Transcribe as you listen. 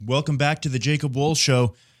Welcome back to the Jacob Wohl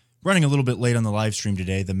Show. Running a little bit late on the live stream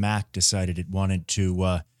today. The Mac decided it wanted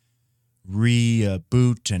to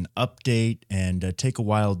reboot and update and take a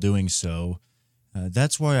while doing so.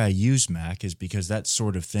 That's why I use Mac, is because that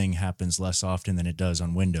sort of thing happens less often than it does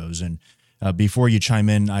on Windows. And before you chime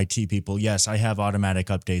in, IT people, yes, I have automatic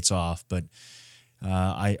updates off, but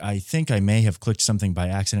I think I may have clicked something by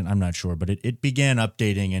accident. I'm not sure, but it began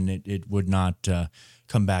updating and it would not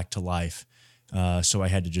come back to life. So I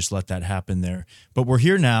had to just let that happen there. But we're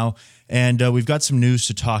here now, and we've got some news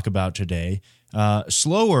to talk about today.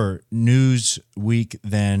 Slower news week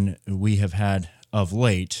than we have had of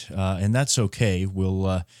late, and that's okay.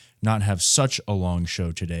 We'll not have such a long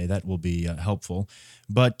show today. That will be helpful.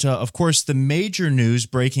 But, of course, the major news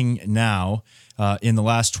breaking now in the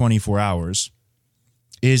last 24 hours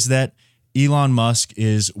is that Elon Musk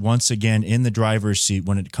is once again in the driver's seat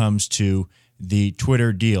when it comes to the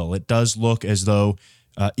Twitter deal. It does look as though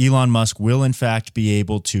Elon Musk will, in fact, be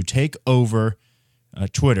able to take over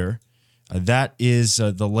Twitter. That is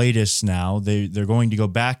the latest now. They're going to go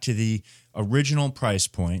back to the original price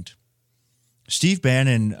point. Steve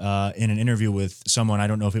Bannon, in an interview with someone, I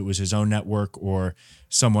don't know if it was his own network or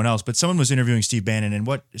someone else, but someone was interviewing Steve Bannon, and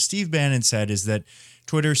what Steve Bannon said is that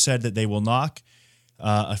Twitter said that they will knock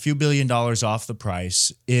a few $1 billion off the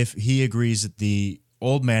price if he agrees that the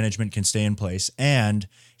old management can stay in place, and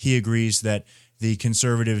he agrees that the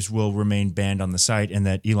conservatives will remain banned on the site, and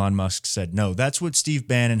that Elon Musk said no. That's what Steve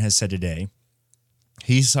Bannon has said today.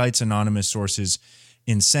 He cites anonymous sources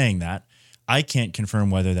in saying that. I can't confirm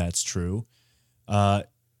whether that's true. The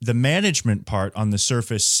management part on the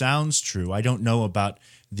surface sounds true. I don't know about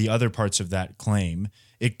the other parts of that claim.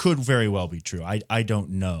 It could very well be true. I don't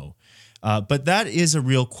know. But that is a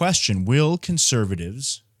real question. Will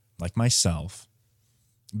conservatives, like myself,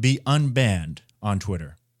 be unbanned on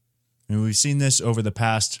Twitter? I mean, we've seen this over the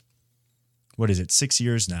past, 6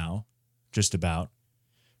 years now, just about,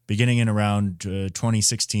 beginning in around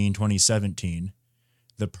 2016, 2017,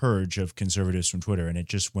 the purge of conservatives from Twitter, and it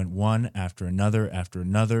just went one after another,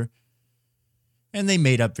 and they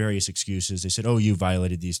made up various excuses. They said, oh, you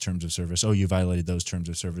violated these terms of service. Oh, you violated those terms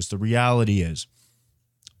of service. The reality is,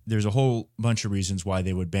 there's a whole bunch of reasons why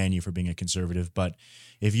they would ban you for being a conservative, but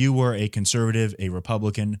if you were a conservative, a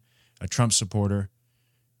Republican, a Trump supporter,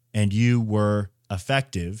 and you were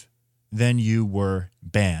effective, then you were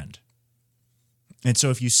banned. And so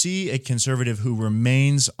if you see a conservative who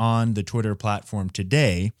remains on the Twitter platform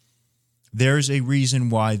today, there's a reason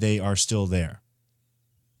why they are still there.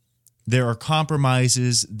 There are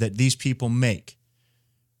compromises that these people make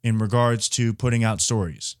in regards to putting out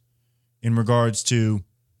stories, in regards to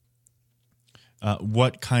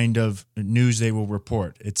what kind of news they will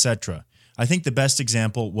report, etc. I think the best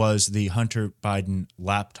example was the Hunter Biden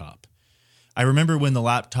laptop. I remember when the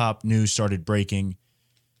laptop news started breaking,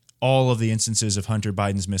 all of the instances of Hunter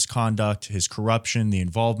Biden's misconduct, his corruption, the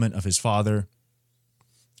involvement of his father.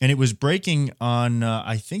 And it was breaking on,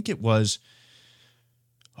 I think it was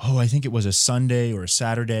a Sunday or a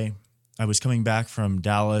Saturday. I was coming back from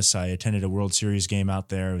Dallas. I attended a World Series game out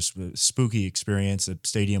there. It was a spooky experience. The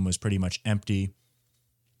stadium was pretty much empty.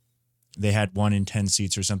 They had 1 in 10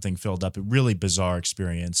 seats or something filled up. A really bizarre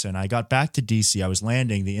experience. And I got back to DC. I was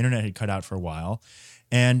landing. The internet had cut out for a while.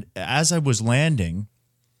 And as I was landing,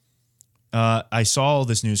 I saw all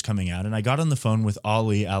this news coming out. And I got on the phone with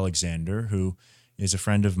Ali Alexander, who is a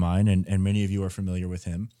friend of mine, and many of you are familiar with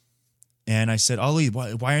him. And I said, Ali,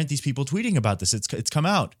 why aren't these people tweeting about this? It's come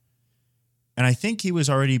out. And I think he was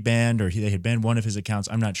already banned, or they had banned one of his accounts.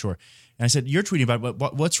 I'm not sure. And I said, you're tweeting about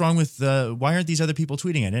it. What's wrong with why aren't these other people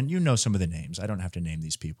tweeting it? And you know some of the names. I don't have to name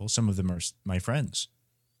these people. Some of them are my friends.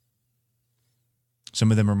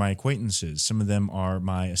 Some of them are my acquaintances. Some of them are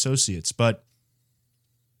my associates. But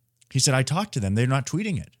he said, I talked to them. They're not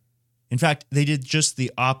tweeting it. In fact, they did just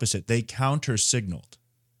the opposite. They counter-signaled.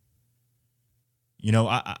 You know,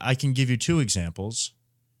 I can give you 2 examples.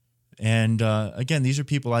 And again, these are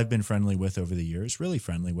people I've been friendly with over the years, really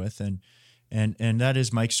friendly with, and that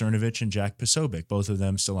is Mike Cernovich and Jack Posobiec, both of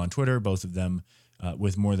them still on Twitter, both of them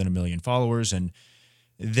with more than 1 million followers. And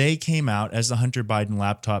they came out as the Hunter Biden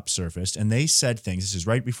laptop surfaced, and they said things, this is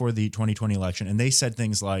right before the 2020 election, and they said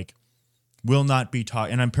things like, will not be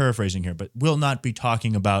talking, and I'm paraphrasing here, but will not be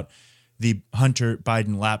talking about the Hunter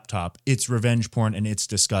Biden laptop. It's revenge porn and it's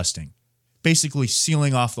disgusting. Basically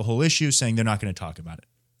sealing off the whole issue, saying they're not going to talk about it.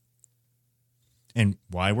 And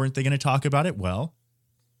why weren't they going to talk about it? Well,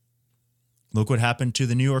 look what happened to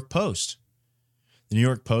the New York Post. The New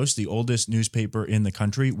York Post, the oldest newspaper in the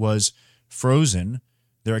country, was frozen,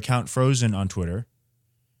 their account frozen on Twitter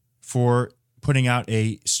for putting out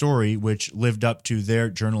a story which lived up to their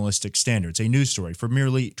journalistic standards, a news story, for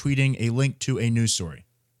merely tweeting a link to a news story.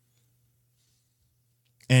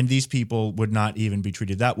 And these people would not even be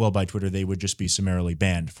treated that well by Twitter. They would just be summarily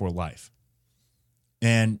banned for life.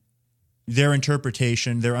 And their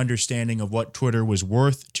interpretation, their understanding of what Twitter was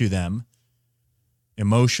worth to them,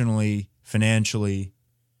 emotionally, financially,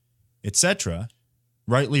 etc.,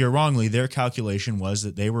 rightly or wrongly, their calculation was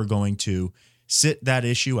that they were going to sit that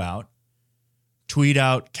issue out, tweet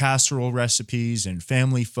out casserole recipes and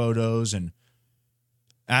family photos, and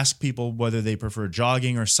ask people whether they prefer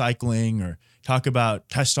jogging or cycling, or talk about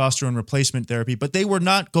testosterone replacement therapy. But they were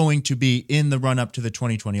not going to be in the run-up to the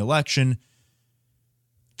 2020 election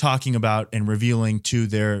talking about and revealing to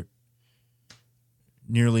their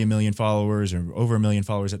nearly 1 million followers, or over 1 million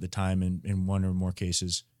followers at the time in one or more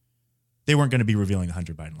cases. They weren't going to be revealing the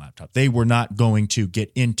Hunter Biden laptop. They were not going to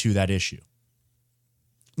get into that issue.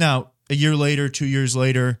 Now, a year later, 2 years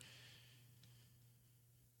later,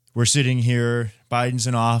 we're sitting here. Biden's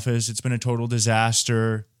in office. It's been a total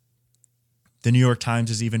disaster. The New York Times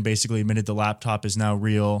has even basically admitted the laptop is now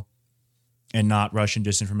real and not Russian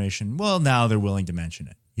disinformation. Well, now they're willing to mention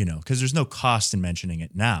it, because there's no cost in mentioning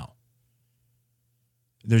it now.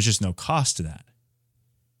 There's just no cost to that.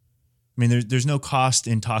 I mean, there's no cost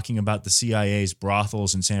in talking about the CIA's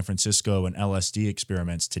brothels in San Francisco and LSD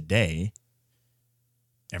experiments today.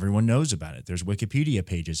 Everyone knows about it. There's Wikipedia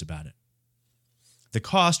pages about it. The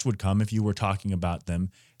cost would come if you were talking about them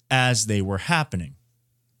as they were happening.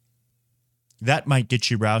 That might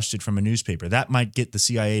get you rousted from a newspaper. That might get the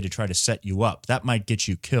CIA to try to set you up. That might get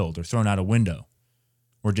you killed or thrown out a window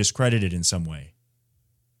or discredited in some way.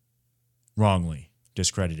 Wrongly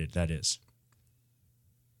discredited, that is.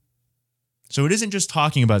 So it isn't just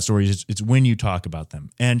talking about stories, it's when you talk about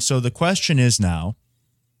them. And so the question is now,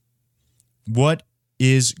 what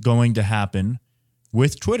is going to happen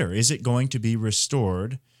with Twitter? Is it going to be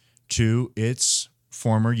restored to its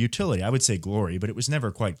former utility? I would say glory, but it was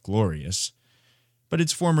never quite glorious. But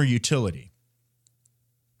its former utility.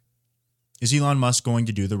 Is Elon Musk going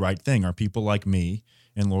to do the right thing? Are people like me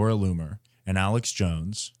and Laura Loomer and Alex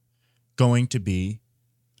Jones going to be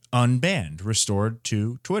unbanned, restored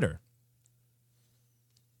to Twitter?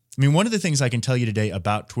 I mean, one of the things I can tell you today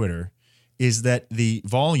about Twitter is that the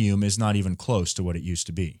volume is not even close to what it used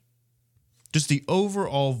to be. Just the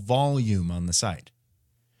overall volume on the site.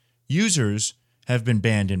 Users have been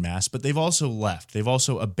banned en masse, but they've also left. They've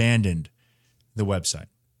also abandoned the website.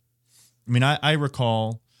 I mean, I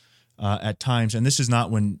recall at times, and this is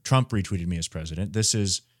not when Trump retweeted me as president, this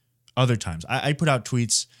is other times. I put out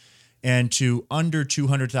tweets, and to under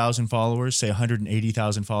 200,000 followers, say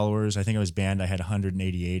 180,000 followers, I think I was banned, I had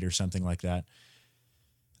 188 or something like that,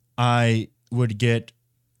 I would get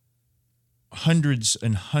hundreds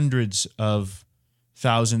and hundreds of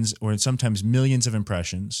thousands or sometimes millions of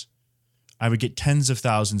impressions. I would get tens of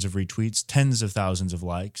thousands of retweets, tens of thousands of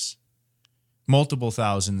likes, multiple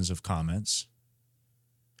thousands of comments.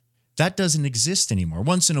 That doesn't exist anymore.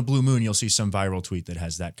 Once in a blue moon, you'll see some viral tweet that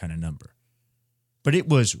has that kind of number. But it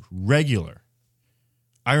was regular.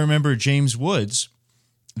 I remember James Woods,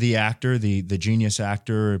 the actor, the genius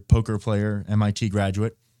actor, poker player, MIT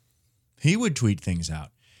graduate, he would tweet things out.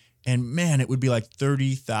 And man, it would be like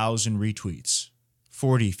 30,000 retweets,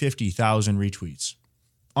 40, 50,000 retweets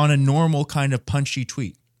on a normal kind of punchy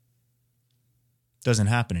tweet. Doesn't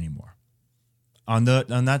happen anymore. On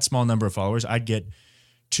that small number of followers, I'd get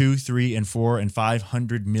 2, 3, and 4, and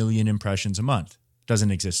 500 million impressions a month.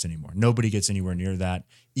 Doesn't exist anymore. Nobody gets anywhere near that,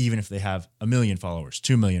 even if they have 1 million followers,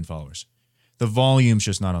 2 million followers. The volume's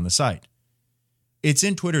just not on the site. It's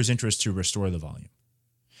in Twitter's interest to restore the volume.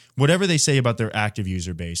 Whatever they say about their active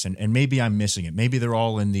user base, and maybe I'm missing it. Maybe they're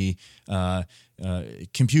all in the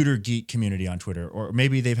computer geek community on Twitter, or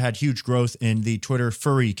maybe they've had huge growth in the Twitter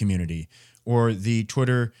furry community, or the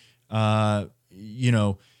Twitter, naturist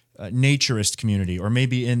community, or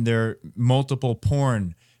maybe in their multiple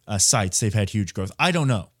porn sites they've had huge growth. I don't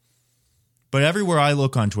know. But everywhere I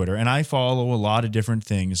look on Twitter, and I follow a lot of different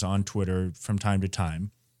things on Twitter from time to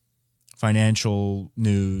time, financial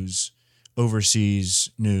news, overseas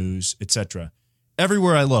news, etc.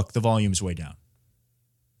 Everywhere I look, the volume's way down.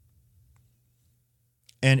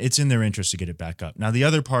 And it's in their interest to get it back up. Now, the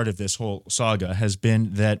other part of this whole saga has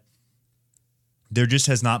been that there just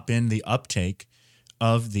has not been the uptake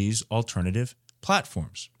of these alternative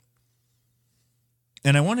platforms.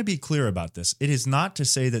 And I want to be clear about this. It is not to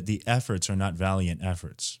say that the efforts are not valiant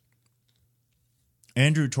efforts.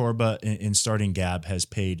 Andrew Torba, in starting Gab, has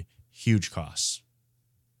paid huge costs.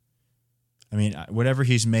 I mean, whatever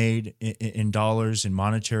he's made in dollars and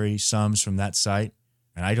monetary sums from that site,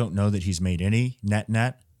 And I don't know that he's made any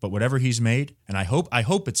net, but whatever he's made, and I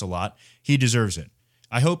hope it's a lot, he deserves it.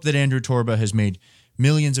 I hope that Andrew Torba has made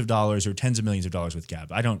millions of dollars or tens of millions of dollars with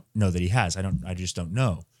Gab. I don't know that he has. I just don't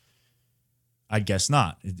know. I'd guess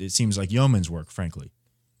not. It seems like yeoman's work, frankly.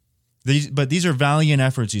 But these are valiant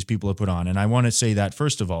efforts these people have put on, and I want to say that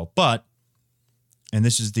first of all. But, and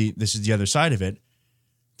this is the other side of it,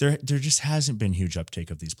 there just hasn't been huge uptake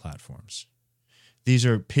of these platforms. These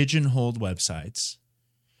are pigeonholed websites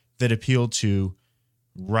that appeal to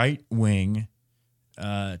right-wing,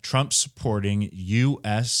 Trump-supporting,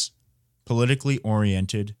 U.S. politically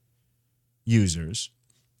oriented users.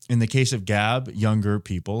 In the case of Gab, younger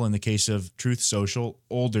people. In the case of Truth Social,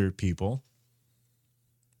 older people.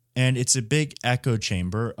 And it's a big echo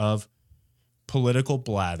chamber of political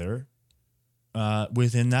blather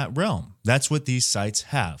within that realm. That's what these sites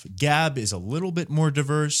have. Gab is a little bit more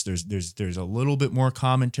diverse. There's a little bit more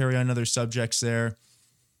commentary on other subjects there,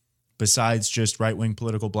 besides just right-wing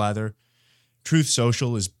political blather. Truth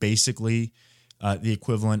Social is basically the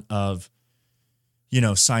equivalent of,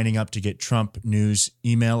 signing up to get Trump news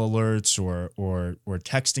email alerts or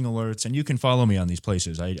texting alerts. And you can follow me on these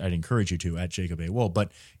places. I'd encourage you to at Jacob A. Wool.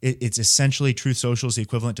 But it's essentially Truth Social is the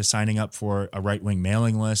equivalent to signing up for a right-wing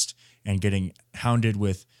mailing list and getting hounded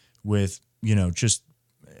with just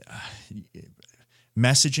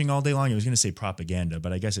messaging all day long. I was going to say propaganda,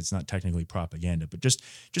 but I guess it's not technically propaganda. But just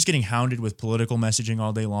getting hounded with political messaging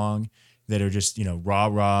all day long that are just,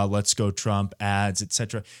 rah, let's go Trump, ads,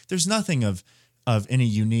 etc. There's nothing of any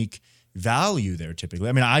unique value there typically.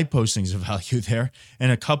 I mean, I post things of value there,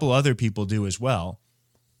 and a couple other people do as well.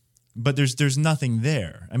 But there's nothing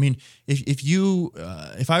there. I mean,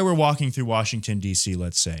 if I were walking through Washington, D.C.,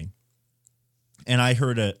 let's say, and I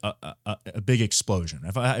heard a big explosion,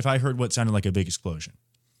 if I heard what sounded like a big explosion,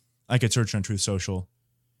 I could search on Truth Social,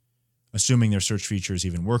 assuming their search feature is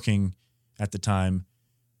even working at the time.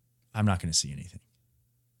 I'm not going to see anything.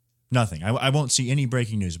 Nothing. I won't see any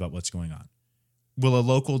breaking news about what's going on. Will a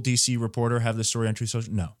local DC reporter have this story on Truth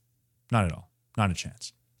Social? No, not at all. Not a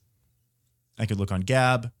chance. I could look on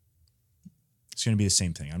Gab. It's going to be the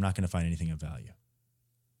same thing. I'm not going to find anything of value.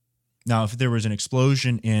 Now, if there was an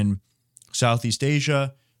explosion in Southeast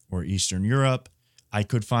Asia or Eastern Europe, I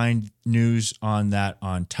could find news on that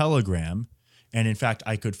on Telegram. And in fact,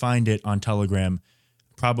 I could find it on Telegram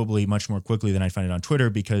probably much more quickly than I find it on Twitter,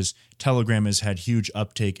 because Telegram has had huge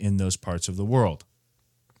uptake in those parts of the world.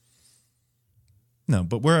 No,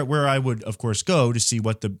 but where I would, of course, go to see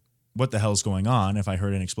what the hell's going on, if I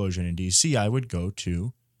heard an explosion in DC, I would go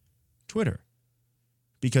to Twitter.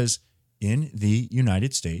 Because in the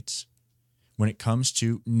United States, when it comes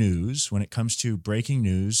to news, when it comes to breaking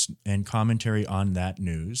news and commentary on that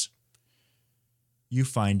news, you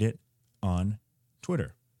find it on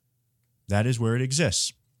Twitter. That is where it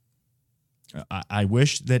exists. I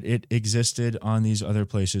wish that it existed on these other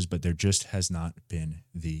places, but there just has not been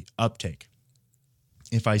the uptake.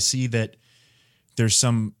 If I see that there's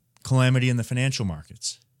some calamity in the financial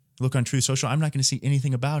markets, look on Truth Social, I'm not going to see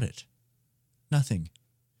anything about it. Nothing.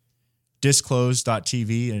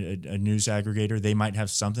 Disclose.tv, a news aggregator, they might have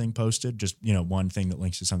something posted, just one thing that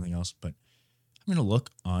links to something else, but I'm going to look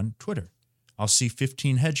on Twitter. I'll see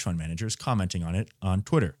 15 hedge fund managers commenting on it on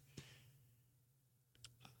Twitter.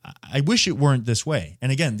 I wish it weren't this way.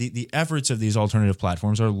 And again, the efforts of these alternative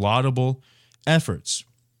platforms are laudable efforts.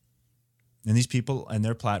 And these people and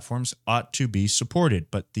their platforms ought to be supported.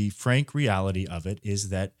 But the frank reality of it is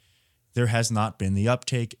that there has not been the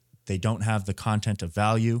uptake. They don't have the content of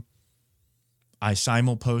value. I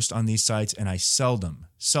simulpost on these sites, and I seldom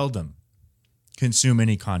consume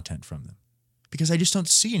any content from them because I just don't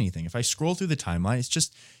see anything. If I scroll through the timeline, it's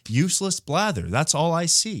just useless blather. That's all I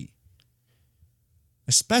see.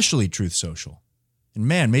 Especially Truth Social. And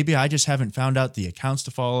man, maybe I just haven't found out the accounts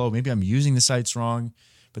to follow. Maybe I'm using the sites wrong,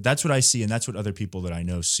 but that's what I see, and that's what other people that I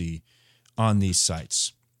know see on these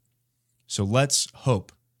sites. So let's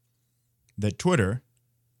hope that Twitter,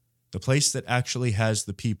 the place that actually has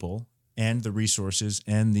the people and the resources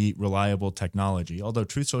and the reliable technology, although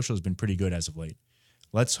Truth Social has been pretty good as of late,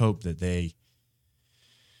 let's hope that they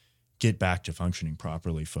get back to functioning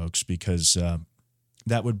properly, folks, because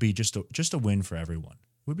that would be just a win for everyone.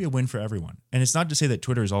 It would be a win for everyone. And it's not to say that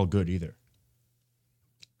Twitter is all good either.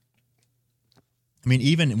 I mean,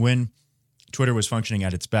 even when Twitter was functioning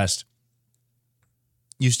at its best,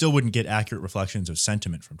 you still wouldn't get accurate reflections of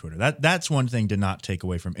sentiment from Twitter. That's one thing to not take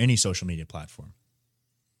away from any social media platform.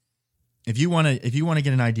 If you want to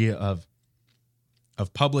get an idea of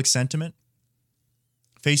public sentiment,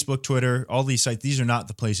 Facebook, Twitter, all these sites, these are not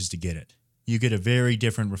the places to get it. You get a very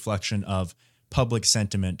different reflection of public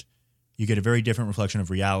sentiment, You get a very different reflection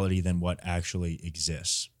of reality than what actually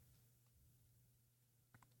exists.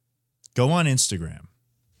 Go on Instagram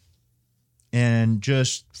and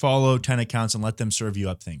just follow 10 accounts and let them serve you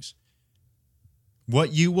up things.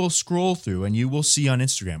 What you will scroll through and you will see on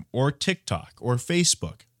Instagram or TikTok or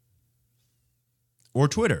Facebook or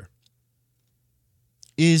Twitter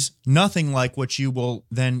is nothing like what you will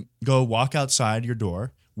then go walk outside your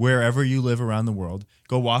door, wherever you live around the world.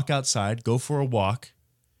 Go walk outside, go for a walk,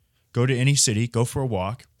 go to any city, go for a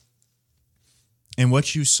walk. And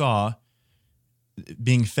what you saw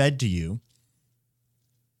being fed to you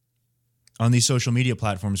on these social media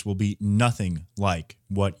platforms will be nothing like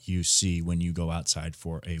what you see when you go outside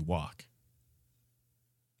for a walk.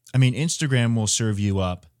 I mean, Instagram will serve you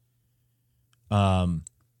up,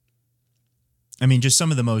 just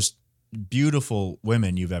some of the most beautiful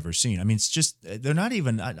women you've ever seen. I mean, it's just, they're not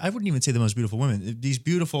even, I wouldn't even say the most beautiful women. These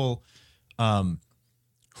beautiful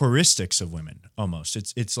heuristics of women, almost.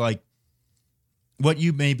 It's like what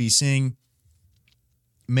you may be seeing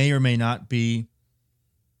may or may not be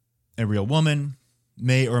a real woman,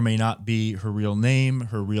 may or may not be her real name,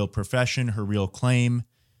 her real profession, her real claim.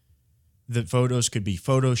 The photos could be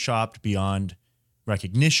photoshopped beyond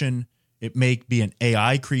recognition. It may be an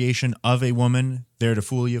AI creation of a woman there to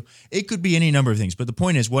fool you. It could be any number of things. But the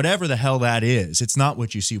point is, whatever the hell that is, it's not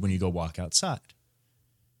what you see when you go walk outside.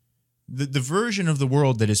 The version of the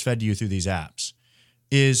world that is fed to you through these apps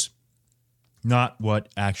is not what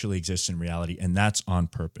actually exists in reality, and that's on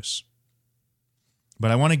purpose.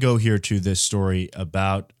 But I want to go here to this story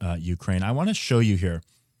about Ukraine. I want to show you here.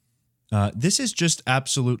 This is just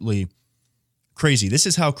absolutely crazy. This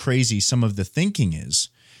is how crazy some of the thinking is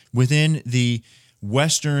within the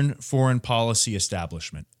Western foreign policy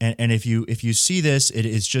establishment. And if you see this, it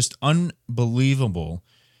is just unbelievable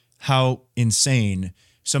how insane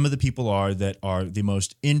some of the people are that are the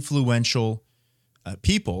most influential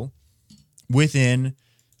people within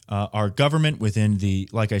our government, within the,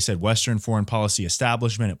 like I said, Western foreign policy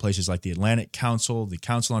establishment at places like the Atlantic Council, the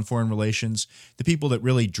Council on Foreign Relations, the people that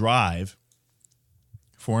really drive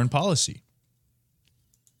foreign policy.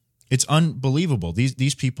 It's unbelievable.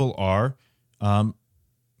 These people are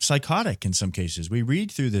psychotic in some cases. We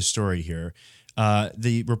read through this story here.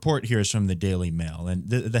 The report here is from the Daily Mail, and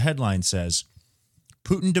the headline says,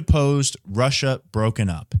 Putin deposed, Russia broken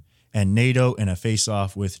up, and NATO in a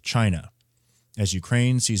face-off with China. As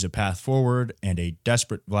Ukraine sees a path forward and a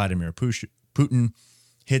desperate Vladimir Putin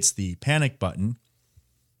hits the panic button,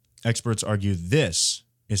 experts argue this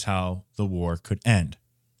is how the war could end.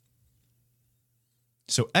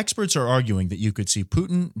 So experts are arguing that you could see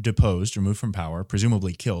Putin deposed, removed from power,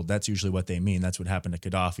 presumably killed. That's usually what they mean. That's what happened to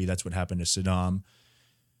Gaddafi. That's what happened to Saddam.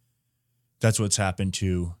 That's what's happened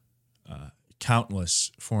to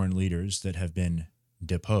countless foreign leaders that have been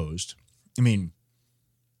deposed. I mean,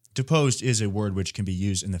 deposed is a word which can be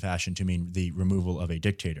used in the fashion to mean the removal of a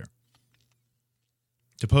dictator.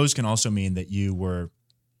 Deposed can also mean that you were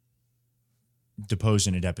deposed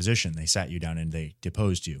in a deposition. They sat you down and they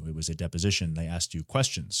deposed you. It was a deposition. They asked you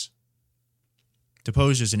questions.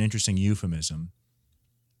 Deposed is an interesting euphemism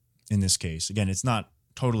in this case. Again, it's not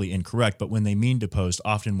totally incorrect, but when they mean deposed,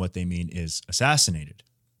 often what they mean is assassinated.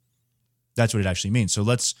 That's what it actually means. So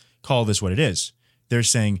let's call this what it is. They're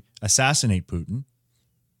saying assassinate Putin.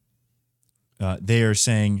 They are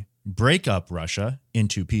saying break up Russia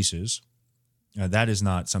into pieces. That is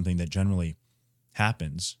not something that generally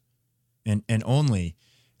happens. And only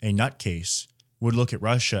a nutcase would look at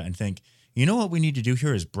Russia and think, you know what we need to do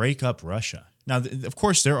here is break up Russia. Now, of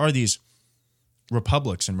course, there are these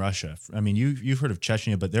republics in Russia. I mean, you've heard of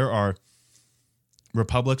Chechnya, but there are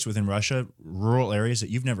republics within Russia, rural areas that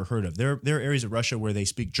you've never heard of. There are areas of Russia where they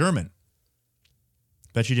speak German.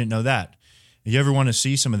 Bet you didn't know that. If you ever want to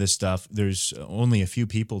see some of this stuff, there's only a few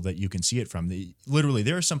people that you can see it from. Literally,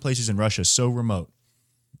 there are some places in Russia so remote.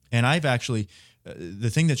 And I've actually, the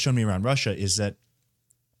thing that's shown me around Russia is that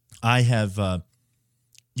I have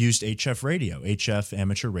used HF radio, HF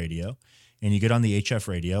amateur radio. And you get on the HF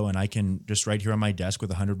radio, and I can just right here on my desk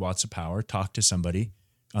with 100 watts of power talk to somebody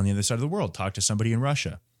on the other side of the world, talk to somebody in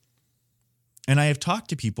Russia. And I have talked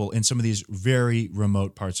to people in some of these very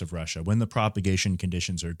remote parts of Russia. When the propagation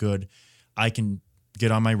conditions are good, I can get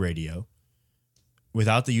on my radio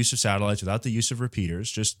without the use of satellites, without the use of repeaters,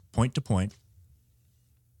 just point to point,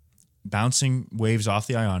 bouncing waves off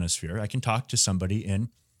the ionosphere. I can talk to somebody in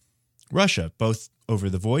Russia, both over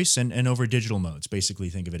the voice and over digital modes. Basically,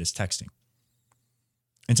 think of it as texting.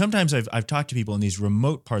 And sometimes I've talked to people in these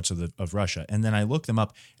remote parts of Russia, and then I look them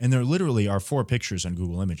up, and there literally are 4 pictures on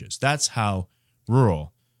Google Images. That's how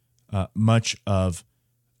rural much of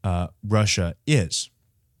Russia is.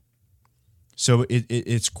 So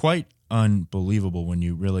it's quite unbelievable when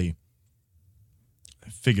you really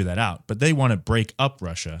figure that out. But they want to break up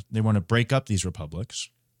Russia. They want to break up these republics.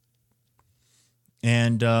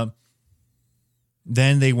 And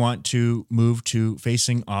then they want to move to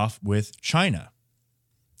facing off with China.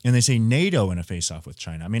 And they say NATO in a face-off with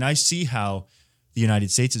China. I mean, I see how the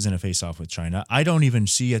United States is in a face-off with China. I don't even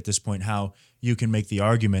see at this point how you can make the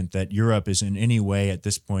argument that Europe is in any way at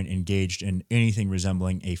this point engaged in anything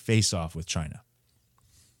resembling a face-off with China.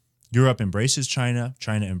 Europe embraces China.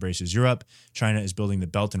 China embraces Europe. China is building the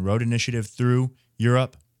Belt and Road Initiative through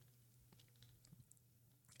Europe.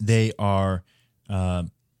 They are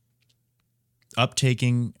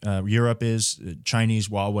uptaking, Europe is, Chinese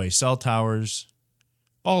Huawei cell towers,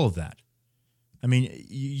 all of that. I mean,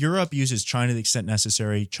 Europe uses China to the extent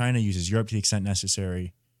necessary. China uses Europe to the extent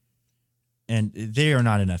necessary. And they are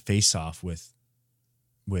not in a face-off with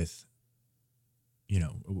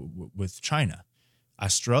China.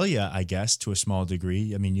 Australia, I guess, to a small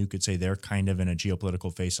degree. I mean, you could say they're kind of in a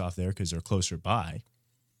geopolitical face-off there because they're closer by.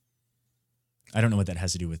 I don't know what that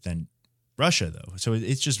has to do with then Russia, though. So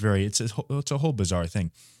it's just it's a whole bizarre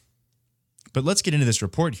thing. But let's get into this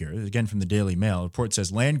report here. Again, from the Daily Mail. The report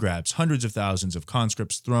says land grabs, hundreds of thousands of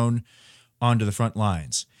conscripts thrown onto the front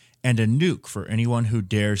lines, and a nuke for anyone who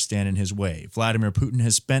dares stand in his way. Vladimir Putin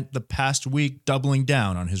has spent the past week doubling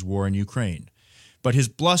down on his war in Ukraine. But his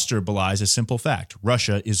bluster belies a simple fact.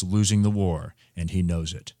 Russia is losing the war, and he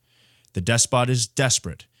knows it. The despot is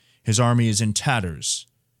desperate. His army is in tatters.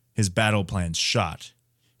 His battle plans shot.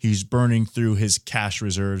 He's burning through his cash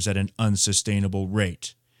reserves at an unsustainable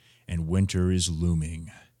rate. And winter is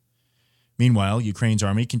looming. Meanwhile, Ukraine's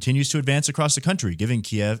army continues to advance across the country, giving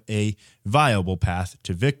Kiev a viable path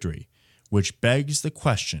to victory, which begs the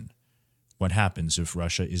question, what happens if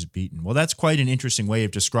Russia is beaten? Well, that's quite an interesting way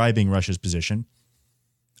of describing Russia's position.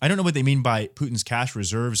 I don't know what they mean by Putin's cash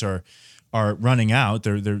reserves are running out.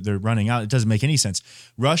 They're running out. It doesn't make any sense.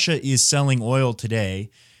 Russia is selling oil today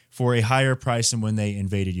for a higher price than when they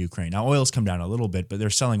invaded Ukraine. Now, oil's come down a little bit, but they're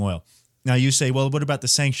selling oil. Now, you say, well, what about the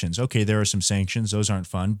sanctions? Okay, there are some sanctions. Those aren't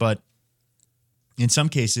fun. But in some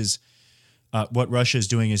cases, what Russia is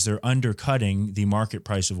doing is they're undercutting the market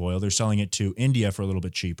price of oil. They're selling it to India for a little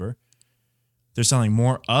bit cheaper. They're selling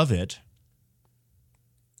more of it.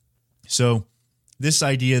 So this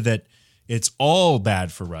idea that it's all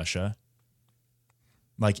bad for Russia,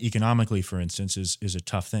 like economically, for instance, is a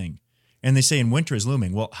tough thing. And they say in winter is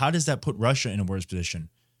looming. Well, how does that put Russia in a worse position?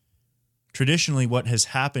 Traditionally, what has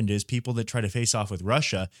happened is people that try to face off with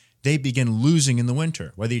Russia, they begin losing in the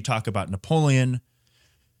winter. Whether you talk about Napoleon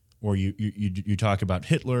or you talk about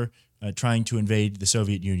Hitler trying to invade the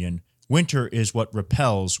Soviet Union, winter is what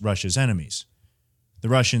repels Russia's enemies. The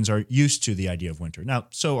Russians are used to the idea of winter. Now,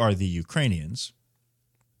 so are the Ukrainians,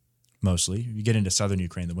 mostly. If you get into southern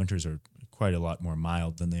Ukraine, the winters are quite a lot more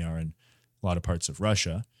mild than they are in a lot of parts of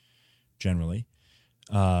Russia, generally,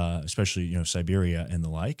 especially Siberia and the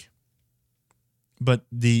like. But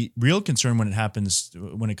the real concern when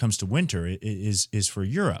it comes to winter is for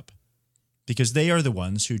Europe, because they are the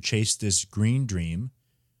ones who chase this green dream,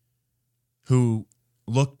 who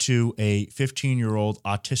look to a 15-year-old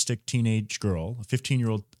autistic teenage girl, a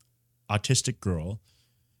 15-year-old autistic girl,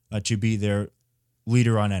 to be their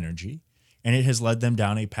leader on energy. And it has led them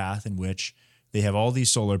down a path in which they have all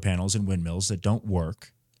these solar panels and windmills that don't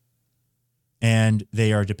work, and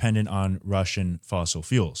they are dependent on Russian fossil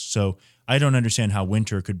fuels. So I don't understand how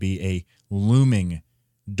winter could be a looming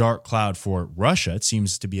dark cloud for Russia. It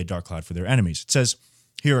seems to be a dark cloud for their enemies. It says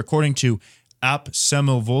here, according to Alp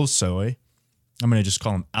Semelvolsoy, I'm going to just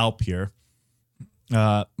call him Alp here,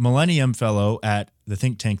 Millennium Fellow at the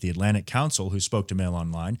think tank, the Atlantic Council, who spoke to Mail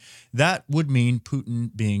Online, that would mean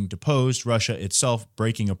Putin being deposed, Russia itself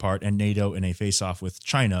breaking apart, and NATO in a face-off with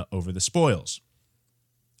China over the spoils.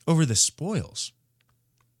 Over the spoils?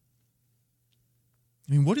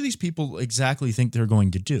 I mean, what do these people exactly think they're going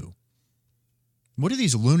to do? What do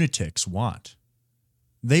these lunatics want?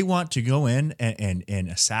 They want to go in and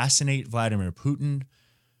assassinate Vladimir Putin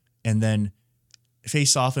and then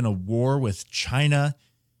face off in a war with China,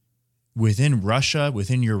 within Russia,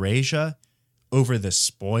 within Eurasia, over the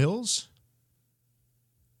spoils?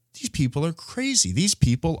 These people are crazy. These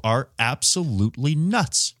people are absolutely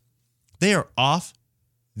nuts. They are off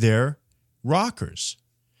their rockers.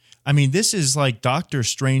 I mean, this is like Dr.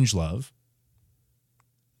 Strangelove,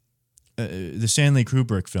 the Stanley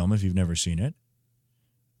Kubrick film, if you've never seen it.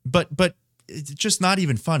 But it's just not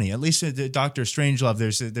even funny. At least Dr. Strangelove,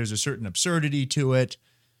 there's a certain absurdity to it.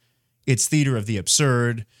 It's theater of the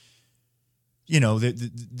absurd.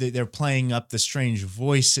 they're playing up the strange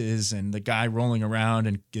voices and the guy rolling around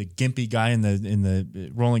and the gimpy guy in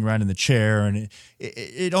the rolling around in the chair, and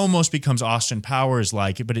it almost becomes Austin Powers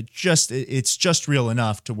like, but it's just real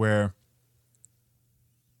enough to where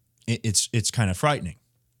it's kind of frightening,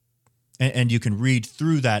 and you can read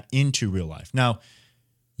through that into real life. Now,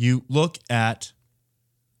 you look at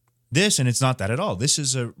this, and it's not that at all. This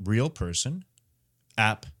is a real person,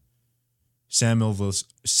 Sam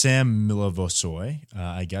Milivojsoy,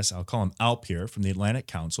 I guess I'll call him Alp here, from the Atlantic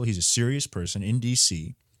Council. He's a serious person in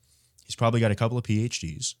D.C. He's probably got a couple of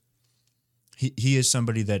PhDs. He is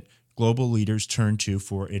somebody that global leaders turn to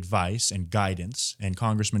for advice and guidance, and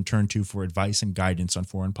congressmen turn to for advice and guidance on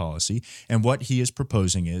foreign policy. And what he is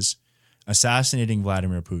proposing is assassinating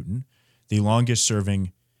Vladimir Putin, the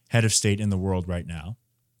longest-serving head of state in the world right now,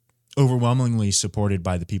 overwhelmingly supported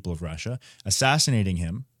by the people of Russia, assassinating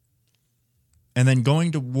him, and then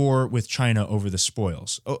going to war with China over the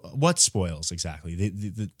spoils. Oh, what spoils exactly?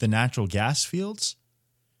 The natural gas fields?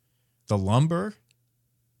 The lumber?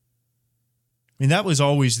 I mean, that was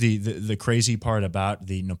always the crazy part about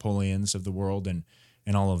the Napoleons of the world and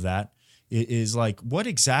all of that, is like, what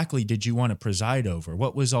exactly did you want to preside over?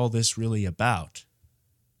 What was all this really about?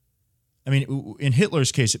 I mean, in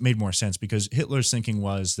Hitler's case, it made more sense because Hitler's thinking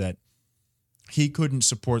was that he couldn't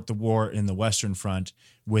support the war in the Western Front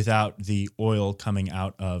without the oil coming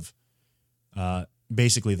out of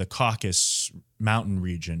basically the Caucasus mountain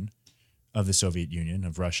region of the Soviet Union,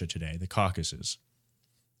 of Russia today, the Caucasus.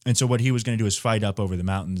 And so what he was going to do is fight up over the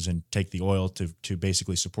mountains and take the oil to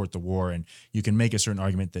basically support the war. And you can make a certain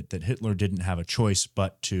argument that Hitler didn't have a choice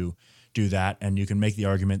but to do that. And you can make the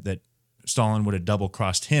argument that Stalin would have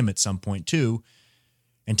double-crossed him at some point too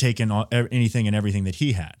and taken anything and everything that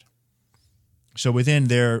he had. So within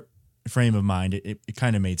their frame of mind, it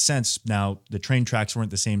kind of made sense. Now, the train tracks weren't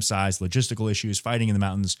the same size, logistical issues, fighting in the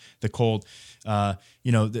mountains, the cold.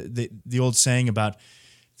 The old saying about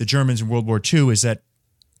the Germans in World War II is that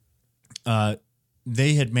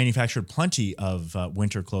they had manufactured plenty of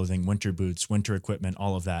winter clothing, winter boots, winter equipment,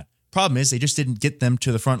 all of that. Problem is, they just didn't get them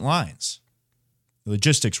to the front lines. The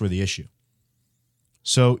logistics were the issue.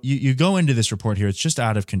 So you go into this report here, it's just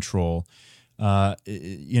out of control.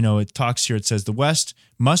 It talks here, it says, the West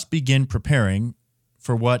must begin preparing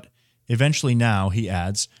for what eventually now, he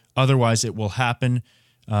adds, otherwise it will happen.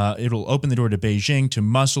 It'll open the door to Beijing to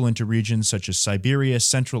muscle into regions such as Siberia,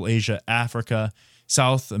 Central Asia, Africa,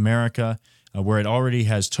 South America, where it already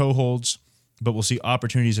has toeholds, but we'll see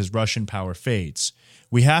opportunities as Russian power fades.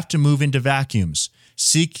 We have to move into vacuums,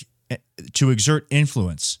 seek to exert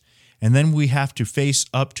influence, and then we have to face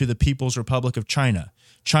up to the People's Republic of China.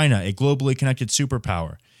 China, a globally connected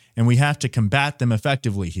superpower, and we have to combat them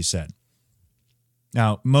effectively, he said.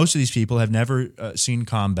 Now, most of these people have never seen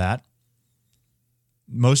combat.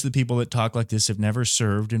 Most of the people that talk like this have never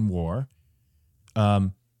served in war.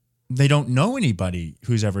 They don't know anybody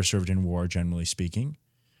who's ever served in war, generally speaking.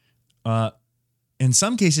 In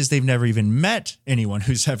some cases, they've never even met anyone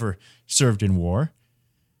who's ever served in war.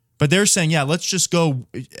 But they're saying, yeah, let's just go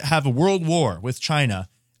have a world war with China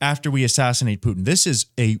after we assassinate Putin. This is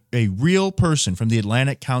a real person from the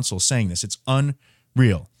Atlantic Council saying this. It's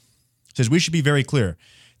unreal. He says, we should be very clear.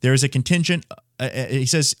 There is a contingent, he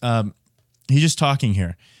says, he's just talking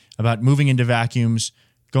here about moving into vacuums,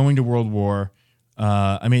 going to world war.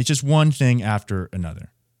 It's just one thing after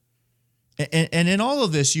another. And in all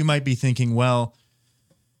of this, you might be thinking, well,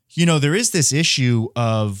 there is this issue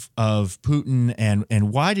of Putin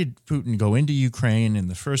and why did Putin go into Ukraine in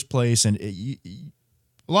the first place? And a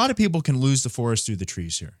lot of people can lose the forest through the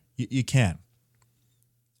trees here. You can.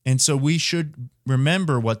 And so we should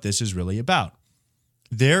remember what this is really about.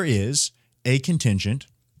 There is a contingent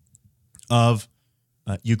of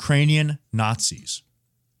Ukrainian Nazis.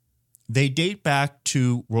 They date back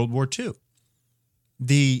to World War II.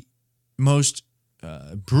 The most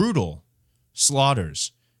brutal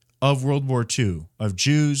slaughters of World War II, of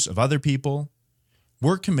Jews, of other people,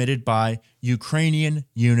 were committed by Ukrainian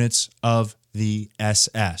units of the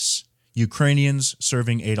SS, Ukrainians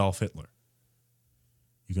serving Adolf Hitler.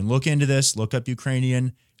 You can look into this, look up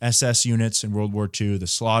Ukrainian SS units in World War II, the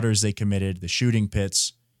slaughters they committed, the shooting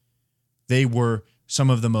pits. They were some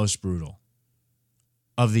of the most brutal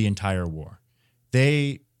of the entire war.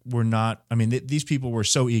 They were not, these people were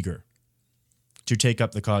so eager to take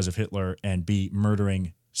up the cause of Hitler and be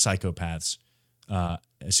murdering psychopaths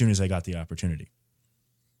as soon as they got the opportunity.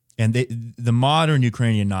 And the modern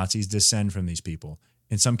Ukrainian Nazis descend from these people,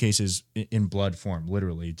 in some cases in blood form,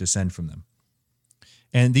 literally descend from them.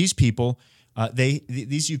 And these people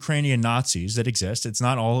These Ukrainian Nazis that exist, it's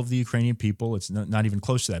not all of the Ukrainian people, it's not even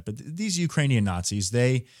close to that, but these Ukrainian Nazis,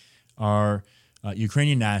 they are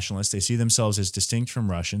Ukrainian nationalists. They see themselves as distinct from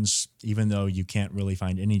Russians, even though you can't really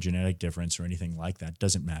find any genetic difference or anything like that.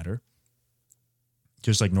 Doesn't matter.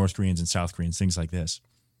 Just like North Koreans and South Koreans, things like this.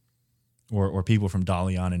 Or people from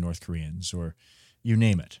Dalian and North Koreans, or you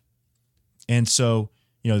name it. And so,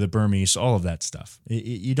 the Burmese, all of that stuff.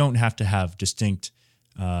 You don't have to have distinct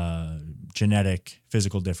genetic,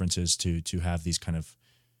 physical differences to have these kind of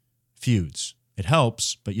feuds. It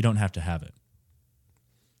helps, but you don't have to have it.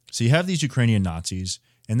 So you have these Ukrainian Nazis,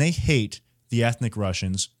 and they hate the ethnic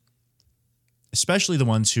Russians, especially the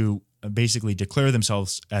ones who basically declare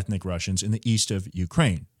themselves ethnic Russians in the east of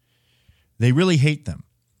Ukraine. They really hate them.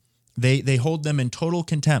 They hold them in total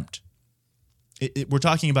contempt. We're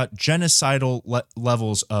talking about genocidal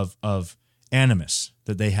levels of animus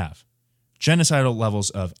that they have. Genocidal levels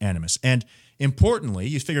of animus. And importantly,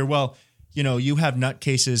 you figure, well, you have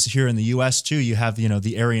nutcases here in the U.S. too. You have,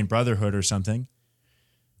 the Aryan Brotherhood or something.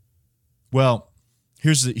 Well,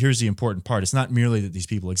 here's the important part. It's not merely that these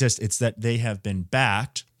people exist. It's that they have been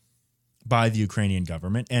backed by the Ukrainian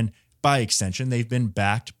government, and by extension, they've been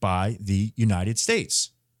backed by the United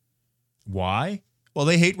States. Why? Well,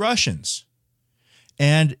 they hate Russians.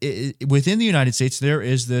 And within the United States, there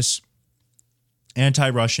is this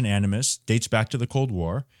anti-Russian animus, dates back to the Cold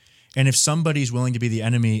War. And if somebody's willing to be the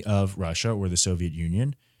enemy of Russia or the Soviet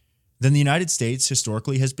Union, then the United States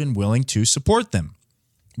historically has been willing to support them,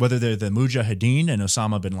 whether they're the Mujahideen and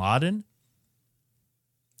Osama bin Laden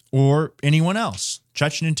or anyone else,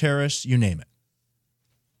 Chechen terrorists, you name it,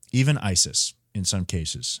 even ISIS in some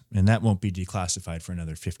cases. And that won't be declassified for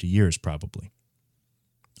another 50 years probably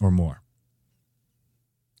or more.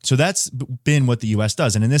 So that's been what the U.S.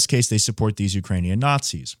 does. And in this case, they support these Ukrainian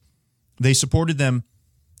Nazis. They supported them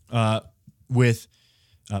with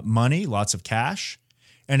money, lots of cash.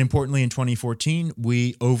 And importantly, in 2014,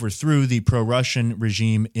 we overthrew the pro-Russian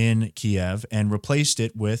regime in Kiev and replaced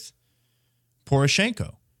it with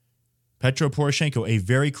Poroshenko. Petro Poroshenko, a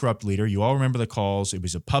very corrupt leader. You all remember the calls. It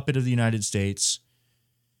was a puppet of the United States.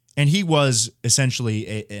 And he was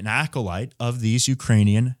essentially an acolyte of these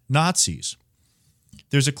Ukrainian Nazis.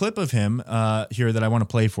 There's a clip of him here that I want to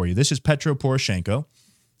play for you. This is Petro Poroshenko.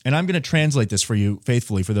 And I'm going to translate this for you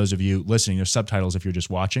faithfully for those of you listening. There's subtitles if you're just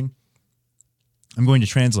watching. I'm going to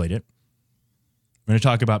translate it. I'm going to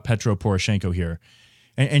talk about Petro Poroshenko here.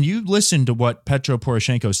 And you listen to what Petro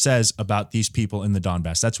Poroshenko says about these people in the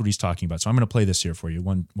Donbass. That's what he's talking about. So I'm going to play this here for you.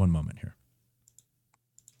 One moment here.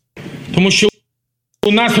 Тому що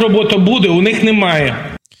у нас робота буде, у них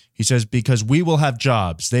немає. He says, because we will have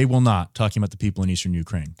jobs, they will not, talking about the people in eastern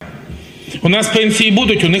Ukraine. У нас пенсії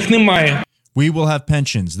будуть, у них немає. We will have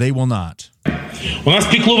pensions, they will not. У нас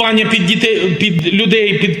піклування під дітей, під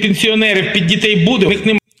людей, під пенсіонерів, під дітей буде, у них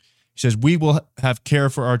немає. He says, we will have care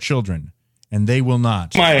for our children, and they will not.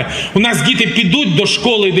 У нас діти підуть до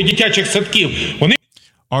школи, до дитячих садків. Вони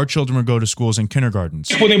Our children will go to schools and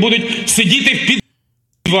kindergartens. Вони будуть сидіти в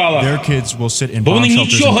підвалах. Their kids will sit in Бо bomb вони shelters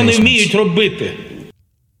нічого and не вміють basements. робити.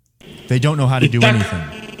 They don't know how to do так-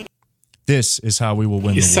 anything. This is how we will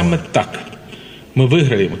win І the саме war. так ми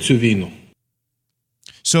виграємо цю війну.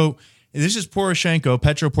 So this is Poroshenko,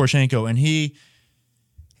 Petro Poroshenko, and he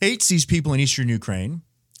hates these people in eastern Ukraine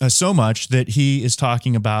so much that he is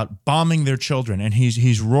talking about bombing their children, and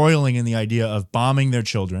he's roiling in the idea of bombing their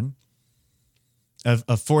children,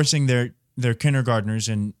 of forcing their kindergartners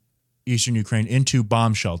in eastern Ukraine into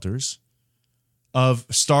bomb shelters, of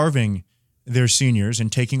starving their seniors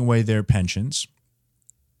and taking away their pensions.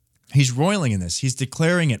 He's roiling in this. He's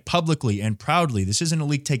declaring it publicly and proudly. This isn't a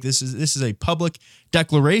leak take. This is a public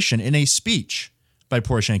declaration in a speech by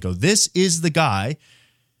Poroshenko. This is the guy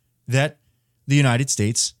that the United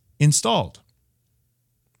States installed.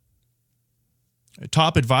 A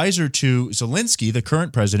top advisor to Zelensky, the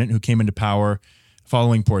current president who came into power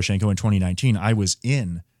following Poroshenko in 2019. I was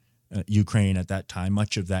in Ukraine at that time,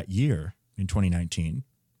 much of that year in 2019.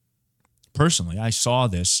 Personally, I saw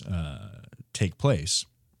this take place.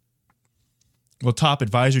 Well, top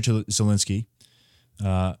advisor to Zelensky,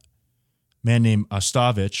 a man named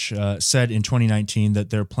Ostovich, said in 2019 that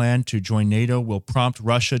their plan to join NATO will prompt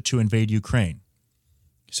Russia to invade Ukraine.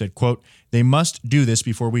 He said, quote, "They must do this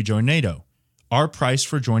before we join NATO. Our price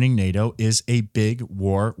for joining NATO is a big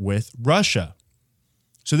war with Russia."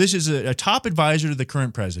 So this is a top advisor to the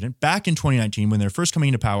current president back in 2019 when they're first coming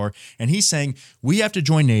into power, and he's saying we have to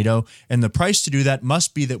join NATO, and the price to do that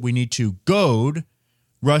must be that we need to goad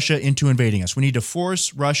Russia into invading us. We need to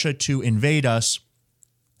force Russia to invade us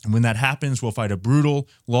And when that happens, we'll fight a brutal,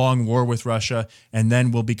 long war with Russia, and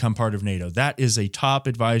then we'll become part of NATO. That is a top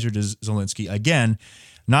advisor to Zelensky. Again,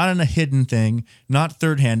 not in a hidden thing, not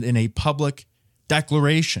third hand, in a public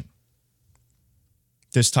declaration.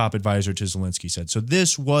 This top advisor to Zelensky said. So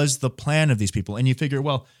this was the plan of these people. And you figure,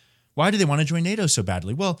 well, why do they want to join NATO so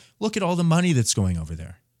badly? Well, look at all the money that's going over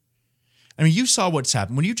there. I mean, you saw what's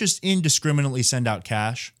happened. When you just indiscriminately send out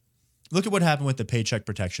cash, look at what happened with the Paycheck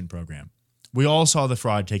Protection Program. We all saw the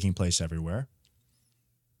fraud taking place everywhere.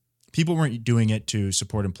 People weren't doing it to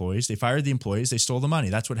support employees. They fired the employees. They stole the money.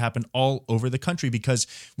 That's what happened all over the country, because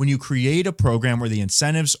when you create a program where the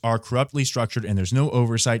incentives are corruptly structured and there's no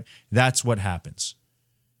oversight, that's what happens.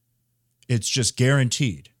 It's just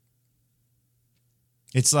guaranteed.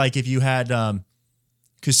 It's like if you had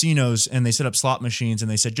casinos and they set up slot machines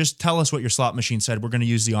and they said, just tell us what your slot machine said. We're going to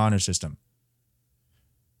use the honor system.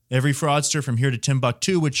 Every fraudster from here to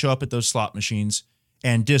Timbuktu would show up at those slot machines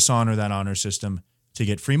and dishonor that honor system to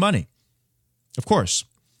get free money. Of course.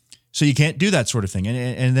 So you can't do that sort of thing.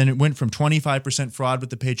 And then it went from 25% fraud with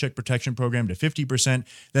the Paycheck Protection Program to 50%.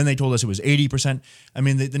 Then they told us it was 80%. I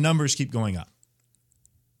mean, the numbers keep going up.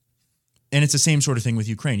 And it's the same sort of thing with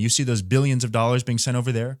Ukraine. You see those billions of dollars being sent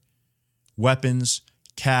over there, weapons,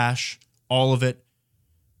 cash, all of it.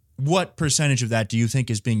 What percentage of that do you think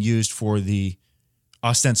is being used for the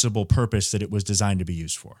ostensible purpose that it was designed to be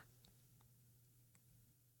used for?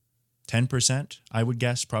 10%, I would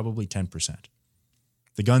guess, probably 10%.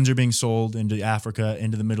 The guns are being sold into Africa,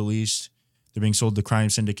 into the Middle East. They're being sold to crime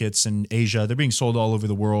syndicates in Asia. They're being sold all over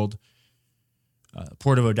the world.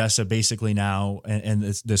 Port of Odessa basically now, and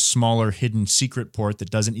this smaller hidden secret port that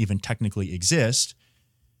doesn't even technically exist,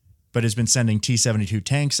 but has been sending T-72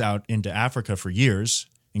 tanks out into Africa for years,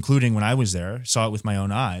 including when I was there, saw it with my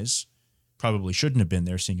own eyes. Probably shouldn't have been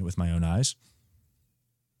there, seeing it with my own eyes.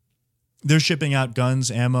 They're shipping out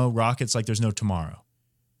guns, ammo, rockets like there's no tomorrow.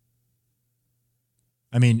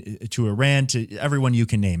 I mean, to Iran, to everyone you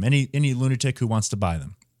can name, any lunatic who wants to buy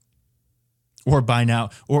them. Or buy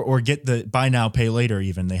now, or get the buy now, pay later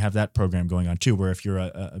even. They have that program going on too, where if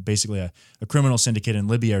you're basically a criminal syndicate in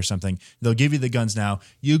Libya or something, they'll give you the guns now.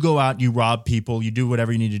 You go out, you rob people, you do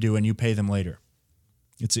whatever you need to do, and you pay them later.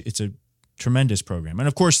 It's a tremendous program. And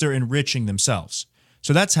of course, they're enriching themselves.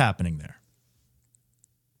 So that's happening there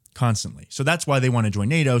constantly. So that's why they want to join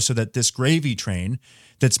NATO, so that this gravy train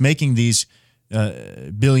that's making these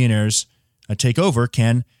billionaires take over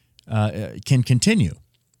can continue.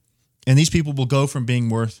 And these people will go from being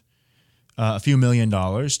worth a few $1 million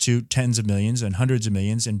to tens of millions and hundreds of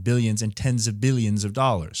millions and billions and tens of billions of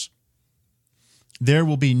dollars. There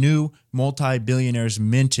will be new multi-billionaires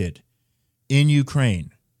minted in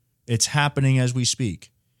Ukraine. It's happening as we speak.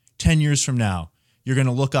 10 years from now, you're going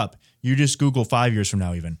to look up. You just Google 5 years from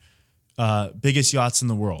now even, biggest yachts in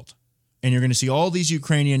the world. And you're going to see all these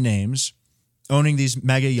Ukrainian names owning these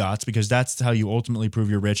mega yachts, because that's how you ultimately prove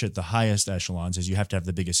you're rich at the highest echelons, is you have to have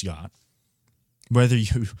the biggest yacht. Whether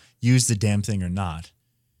you use the damn thing or not,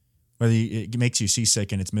 whether it makes you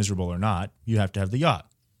seasick and it's miserable or not, you have to have the yacht.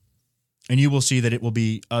 And you will see that it will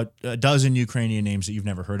be a dozen Ukrainian names that you've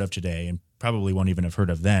never heard of today and probably won't even have heard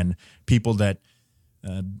of then, people that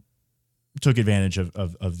took advantage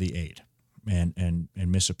of the aid and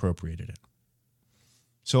misappropriated it.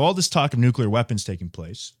 So all this talk of nuclear weapons taking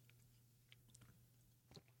place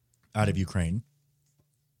out of Ukraine,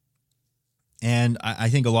 and I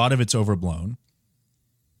think a lot of it's overblown.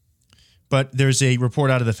 But there's a report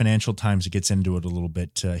out of the Financial Times that gets into it a little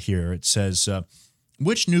bit here. It says,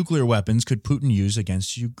 which nuclear weapons could Putin use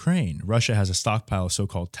against Ukraine? Russia has a stockpile of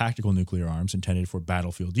so-called tactical nuclear arms intended for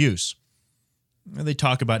battlefield use. And they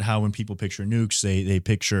talk about how when people picture nukes, they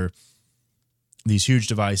picture these huge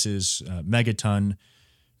devices, megaton,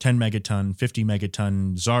 10 megaton, 50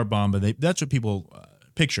 megaton, Tsar bomb. That's what people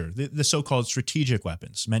picture, the so-called strategic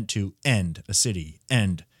weapons meant to end a city,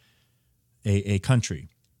 end a country.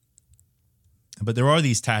 But there are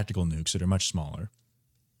these tactical nukes that are much smaller,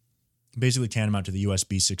 basically tantamount to the US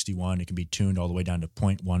B-61. It can be tuned all the way down to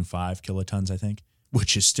 0.15 kilotons, I think,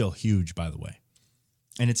 which is still huge, by the way.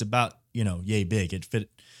 And it's about, yay big. It fit.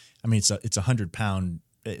 I mean, it's a 100-pound.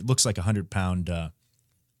 It looks like a 100-pound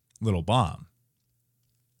little bomb.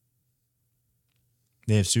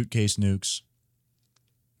 They have suitcase nukes.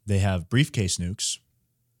 They have briefcase nukes.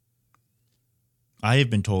 I have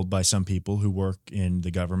been told by some people who work in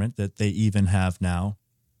the government that they even have now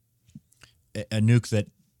a nuke that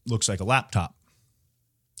looks like a laptop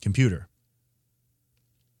computer.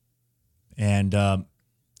 And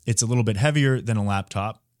it's a little bit heavier than a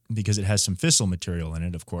laptop because it has some fissile material in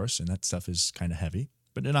it, of course, and that stuff is kind of heavy,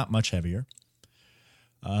 but not much heavier.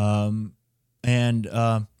 And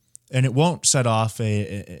And it won't set off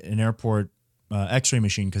an airport X-ray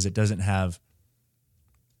machine because it doesn't have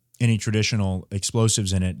any traditional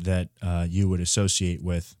explosives in it that you would associate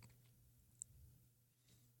with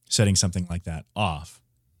setting something like that off.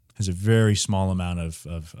 It has a very small amount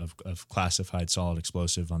of classified solid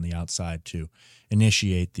explosive on the outside to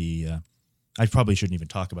initiate the. I probably shouldn't even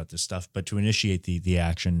talk about this stuff, but to initiate the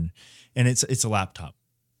action, and it's a laptop.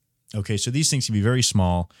 Okay, so these things can be very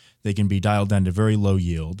small. They can be dialed down to very low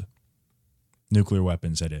yield. Nuclear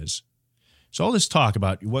weapons, that is. So all this talk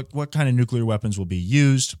about what kind of nuclear weapons will be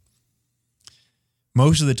used.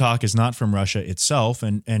 Most of the talk is not from Russia itself,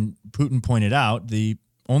 and Putin pointed out the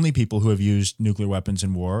only people who have used nuclear weapons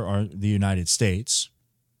in war are the United States.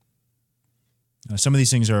 Some of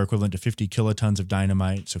these things are equivalent to 50 kilotons of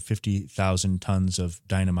dynamite, so 50,000 tons of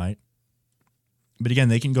dynamite. But again,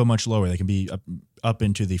 they can go much lower. They can be up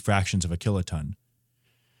into the fractions of a kiloton.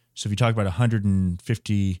 So if you talk about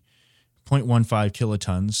 150.15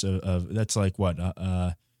 kilotons of that's like what?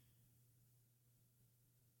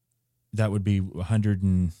 That would be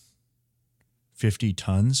 150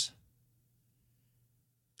 tons.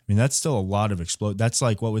 I mean, that's still a lot of explode. That's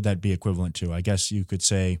like, what would that be equivalent to? I guess you could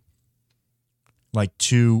say like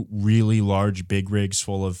 2 really large big rigs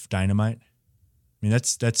full of dynamite. I mean,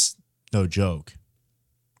 that's no joke.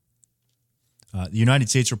 The United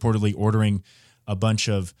States reportedly ordering a bunch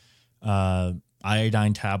of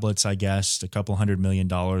iodine tablets, I guess, a couple $100 million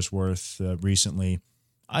worth recently.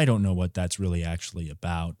 I don't know what that's really actually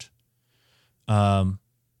about.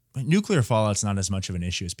 Nuclear fallout's not as much of an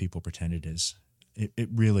issue as people pretend it is. It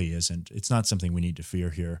really isn't. It's not something we need to fear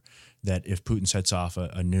here, that if Putin sets off a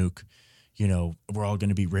nuke, we're all going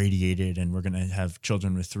to be radiated and we're going to have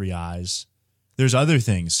children with 3 eyes. There's other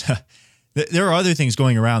things. There are other things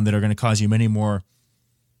going around that are going to cause you many more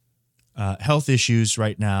health issues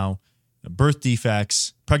right now, birth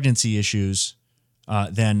defects, pregnancy issues,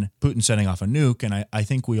 than Putin setting off a nuke. And I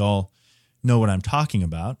think we all know what I'm talking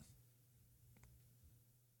about.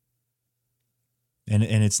 And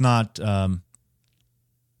it's not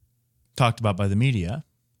talked about by the media.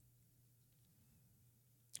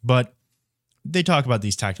 But they talk about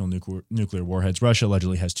these tactical nuclear warheads. Russia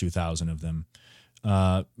allegedly has 2,000 of them.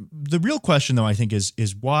 The real question, though, I think,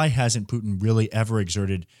 is why hasn't Putin really ever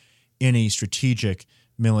exerted any strategic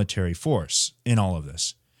military force in all of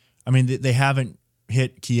this? I mean, they haven't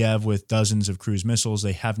hit Kiev with dozens of cruise missiles.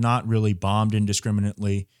 They have not really bombed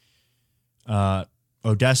indiscriminately.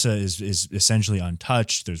 Odessa is essentially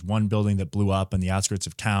untouched. There's one building that blew up on the outskirts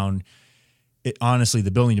of town. Honestly,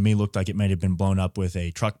 the building to me looked like it might have been blown up with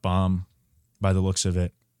a truck bomb by the looks of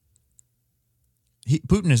it.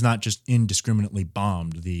 Putin has not just indiscriminately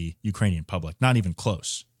bombed the Ukrainian public, not even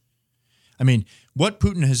close. I mean, what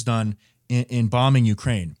Putin has done in bombing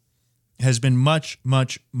Ukraine has been much,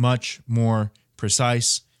 much, much more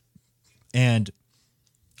precise and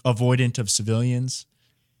avoidant of civilians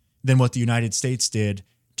than what the United States did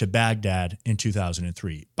to Baghdad in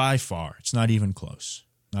 2003. By far, it's not even close.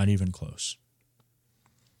 Not even close.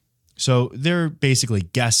 So they're basically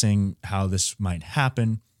guessing how this might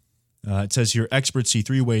happen. It says here, experts see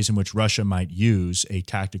 3 ways in which Russia might use a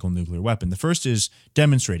tactical nuclear weapon. The first is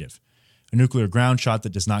demonstrative, a nuclear ground shot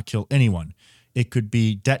that does not kill anyone. It could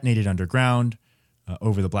be detonated underground,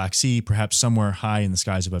 over the Black Sea, perhaps somewhere high in the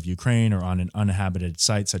skies above Ukraine, or on an uninhabited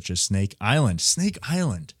site such as Snake Island. Snake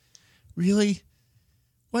Island? Really?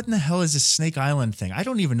 What in the hell is this Snake Island thing? I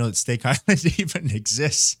don't even know that Snake Island even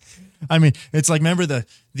exists. I mean, it's like, remember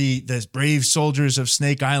the brave soldiers of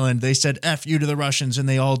Snake Island? They said F you to the Russians and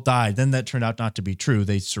they all died. Then that turned out not to be true.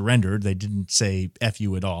 They surrendered. They didn't say F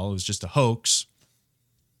you at all. It was just a hoax.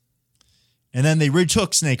 And then they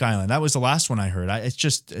retook Snake Island. That was the last one I heard. It's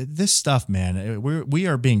just this stuff, man. We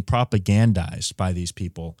are being propagandized by these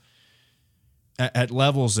people at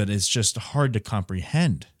levels that is just hard to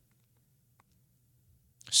comprehend.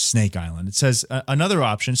 Snake Island. It says another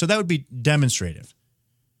option. So that would be demonstrative.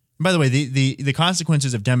 And by the way, the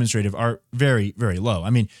consequences of demonstrative are very, very low. I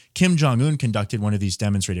mean, Kim Jong-un conducted one of these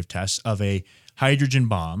demonstrative tests of a hydrogen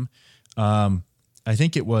bomb. I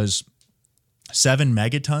think it was 7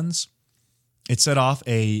 megatons. It set off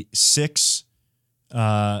a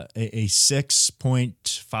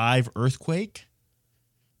 6.5 earthquake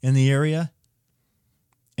in the area.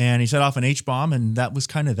 And he set off an H-bomb, and that was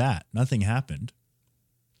kind of that. Nothing happened.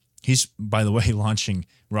 He's, by the way, launching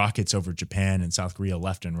rockets over Japan and South Korea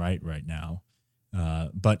left and right now.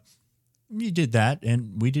 But he did that,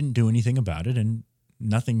 and we didn't do anything about it, and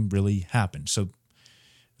nothing really happened. So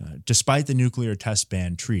despite the nuclear test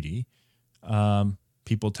ban treaty,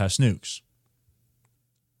 people test nukes.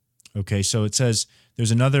 Okay, so it says There's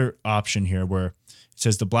another option here where it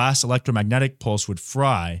says the blast electromagnetic pulse would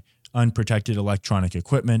fry unprotected electronic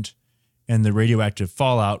equipment, and the radioactive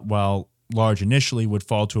fallout, while large initially, would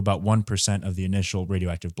fall to about 1% of the initial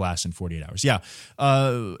radioactive blast in 48 hours. Yeah,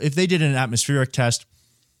 if they did an atmospheric test,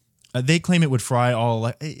 they claim it would fry all.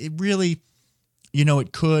 It really,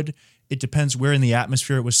 it could. It depends where in the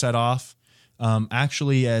atmosphere it was set off.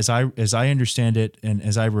 Actually, as I understand it, and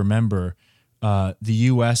as I remember, the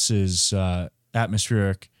U.S.'s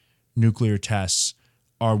atmospheric nuclear tests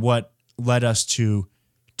are what led us to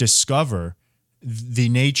discover the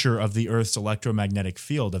nature of the Earth's electromagnetic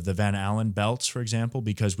field, of the Van Allen belts, for example,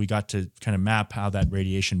 because we got to kind of map how that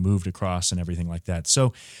radiation moved across and everything like that.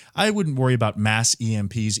 So I wouldn't worry about mass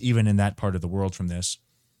EMPs even in that part of the world from this.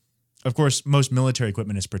 Of course, most military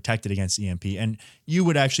equipment is protected against EMP, and you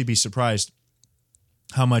would actually be surprised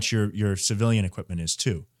how much your civilian equipment is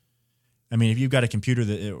too. I mean, if you've got a computer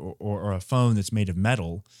that or a phone that's made of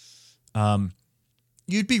metal,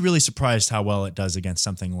 you'd be really surprised how well it does against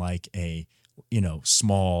something like a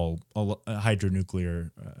small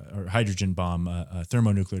hydronuclear or hydrogen bomb, a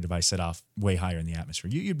thermonuclear device set off way higher in the atmosphere.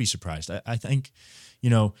 You'd be surprised. I think,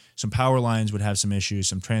 some power lines would have some issues,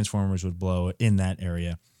 some transformers would blow in that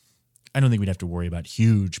area. I don't think we'd have to worry about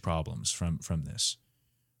huge problems from this.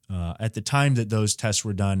 At the time that those tests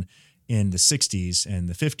were done in the 60s and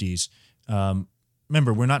the 50s,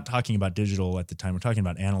 remember, we're not talking about digital at the time. We're talking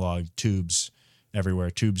about analog tubes everywhere,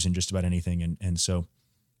 tubes in just about anything. And so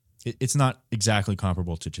it's not exactly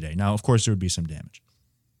comparable to today. Now, of course, there would be some damage.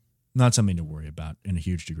 Not something to worry about in a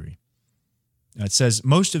huge degree. It says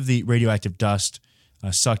most of the radioactive dust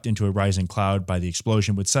sucked into a rising cloud by the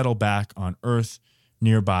explosion would settle back on Earth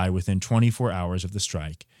nearby within 24 hours of the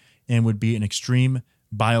strike and would be an extreme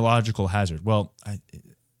biological hazard. Well,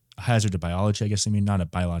 hazard to biology, I guess they mean, not a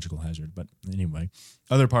biological hazard. But anyway,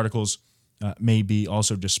 other particles may be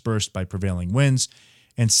also dispersed by prevailing winds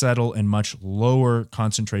and settle in much lower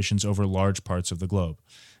concentrations over large parts of the globe.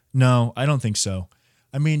 No, I don't think so.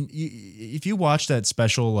 I mean, if you watch that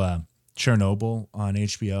special Chernobyl on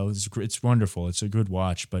HBO, it's wonderful. It's a good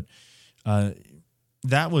watch, but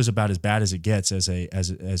that was about as bad as it gets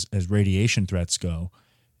as radiation threats go,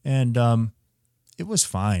 and it was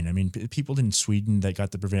fine. I mean, people in Sweden that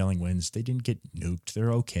got the prevailing winds, they didn't get nuked.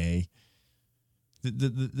 They're okay.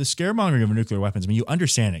 The scaremongering of nuclear weapons, I mean, you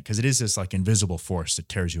understand it because it is this like invisible force that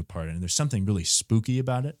tears you apart, and there's something really spooky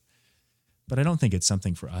about it. But I don't think it's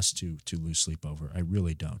something for us to lose sleep over. I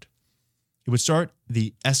really don't. It would start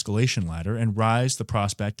the escalation ladder and rise the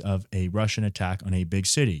prospect of a Russian attack on a big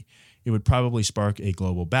city. It would probably spark a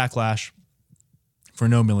global backlash for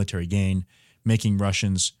no military gain, making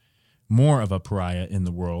Russians more of a pariah in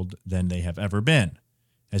the world than they have ever been,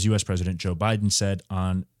 as U.S. President Joe Biden said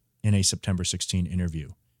in a September 16 interview.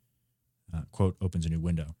 Quote, opens a new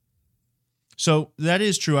window. So that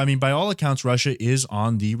is true. I mean, by all accounts, Russia is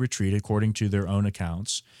on the retreat, according to their own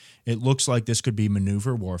accounts. It looks like this could be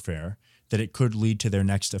maneuver warfare, that it could lead to their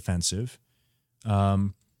next offensive.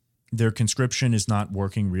 Their conscription is not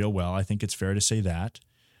working real well. I think it's fair to say that.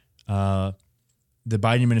 The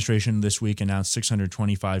Biden administration this week announced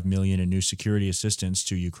 $625 million in new security assistance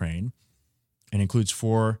to Ukraine, and includes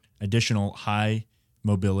 4 additional high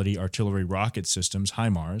mobility artillery rocket systems,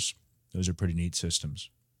 HIMARS. Those are pretty neat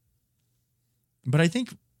systems. But I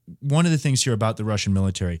think one of the things here about the Russian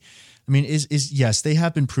military, I mean, is yes, they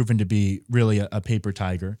have been proven to be really a paper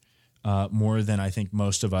tiger, more than I think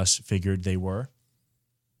most of us figured they were.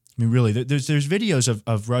 I mean, really, there's videos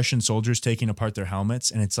of Russian soldiers taking apart their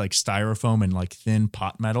helmets, and it's like styrofoam and like thin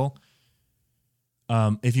pot metal.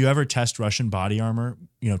 If you ever test Russian body armor,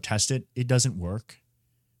 test it. It doesn't work.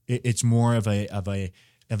 It's more of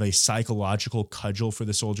a psychological cudgel for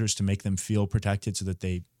the soldiers to make them feel protected so that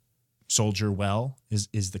they soldier well,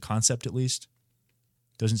 is the concept at least.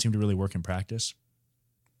 Doesn't seem to really work in practice.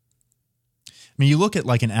 I mean, you look at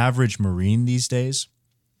like an average Marine these days.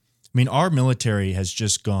 I mean, our military has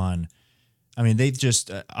just gone, I mean, they've just,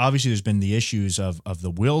 obviously there's been the issues of the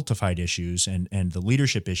will to fight issues and the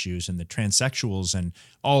leadership issues and the transsexuals and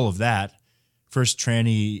all of that. First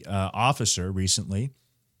tranny officer recently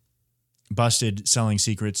busted selling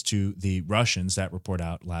secrets to the Russians. That report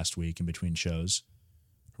out last week in between shows.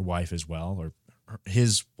 Her wife as well, or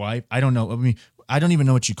his wife. I don't know. I mean, I don't even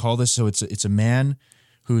know what you call this. So it's a man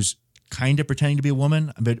who's kind of pretending to be a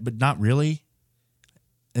woman, but not really.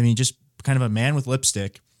 I mean, just kind of a man with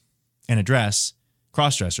lipstick and a dress,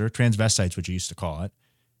 cross-dresser, transvestite's what you used to call it,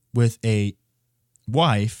 with a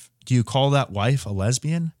wife. Do you call that wife a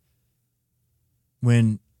lesbian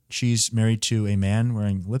when she's married to a man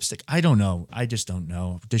wearing lipstick? I don't know. I just don't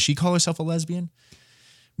know. Does she call herself a lesbian?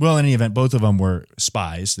 Well, in any event, both of them were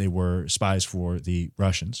spies. They were spies for the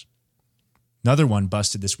Russians. Another one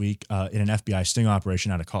busted this week in an FBI sting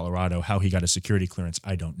operation out of Colorado. How he got a security clearance,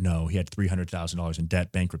 I don't know. He had $300,000 in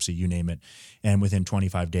debt, bankruptcy, you name it. And within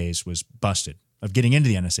 25 days was busted. Of getting into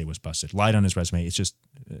the NSA was busted. Lied on his resume. It's just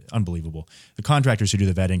unbelievable. The contractors who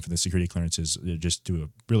do the vetting for the security clearances just do a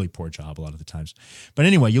really poor job a lot of the times. But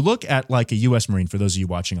anyway, you look at like a U.S. Marine, for those of you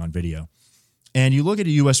watching on video, and you look at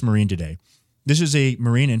a U.S. Marine today. This is a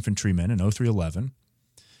Marine infantryman, an 0311.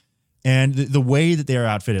 And the way that they are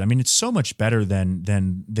outfitted, I mean, it's so much better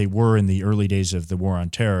than they were in the early days of the War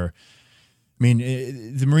on Terror. I mean,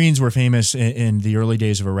 the Marines were famous in the early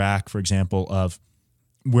days of Iraq, for example, of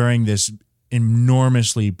wearing this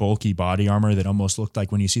enormously bulky body armor that almost looked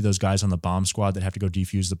like when you see those guys on the bomb squad that have to go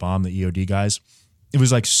defuse the bomb, the EOD guys. It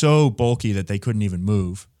was like so bulky that they couldn't even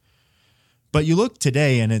move. But you look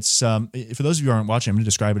today, and it's, for those of you who aren't watching, I'm going to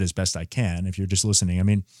describe it as best I can if you're just listening. I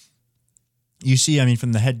mean, you see,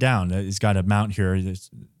 from the head down, it's got a mount here.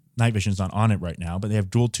 Night vision's not on it right now, but they have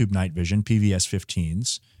dual tube night vision, PVS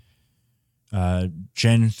 15s,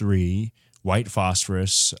 Gen 3, white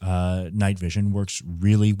phosphorus night vision works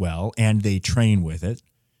really well, and they train with it.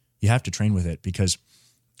 You have to train with it because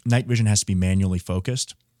night vision has to be manually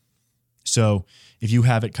focused. So if you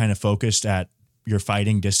have it kind of focused at your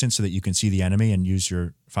fighting distance so that you can see the enemy and use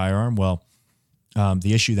your firearm, well,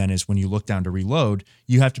 the issue then is when you look down to reload,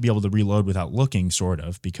 you have to be able to reload without looking, sort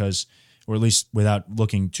of, because, or at least without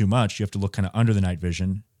looking too much. You have to look kind of under the night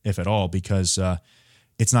vision, if at all, because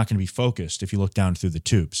it's not going to be focused if you look down through the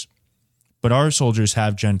tubes. But our soldiers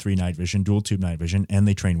have Gen 3 night vision, dual tube night vision, and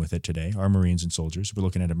they train with it today. Our Marines and soldiers. We're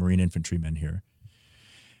looking at a Marine infantryman here.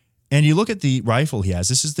 And you look at the rifle he has.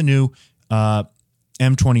 This is the new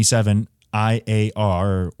M27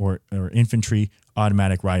 IAR, or infantry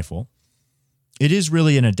automatic rifle. It is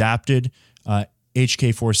really an adapted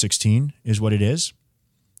HK416 is what it is.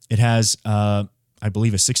 It has, I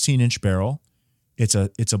believe, a 16-inch barrel. It's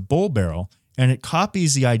a bull barrel, and it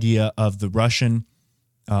copies the idea of the Russian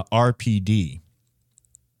RPD,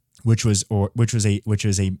 which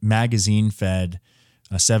is a magazine-fed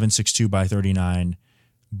 7.62 by 39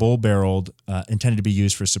 bull-barreled, intended to be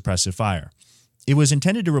used for suppressive fire. It was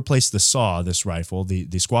intended to replace the SAW, this rifle, the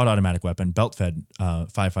squad automatic weapon, belt-fed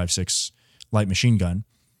 5.56 light machine gun.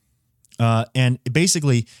 And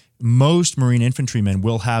basically, most Marine infantrymen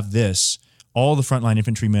will have this. All the frontline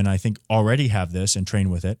infantrymen, I think, already have this and train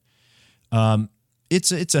with it.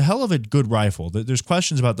 It's a hell of a good rifle. There's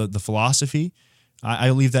questions about the philosophy. I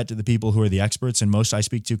leave that to the people who are the experts, and most I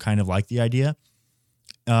speak to kind of like the idea.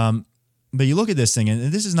 But you look at this thing,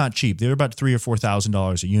 and this is not cheap. They're about $3,000 or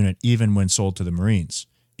 $4,000 a unit, even when sold to the Marines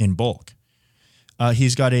in bulk.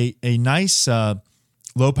 He's got a nice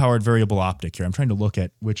low-powered variable optic here. I'm trying to look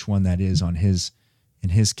at which one that is in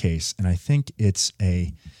his case, and I think it's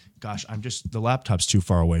a. Gosh, the laptop's too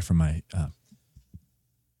far away from my.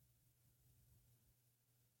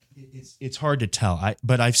 It's hard to tell.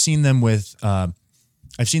 But I've seen them with. I've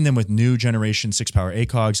seen them with new generation 6-power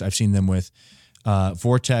ACOGs. I've seen them with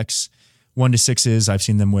Vortex 1-6s. I've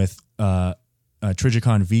seen them with Trijicon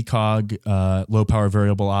VCOG low power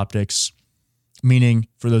variable optics. Meaning,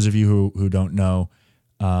 for those of you who don't know,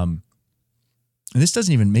 and this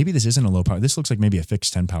doesn't even, maybe this isn't a low power. This looks like maybe a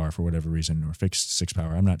fixed 10 power for whatever reason, or fixed 6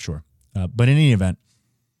 power. I'm not sure. But in any event,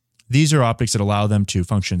 these are optics that allow them to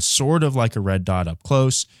function sort of like a red dot up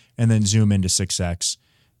close and then zoom into 6x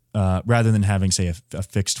rather than having, say, a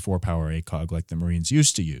fixed 4-power ACOG like the Marines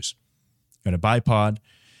used to use. Got a bipod.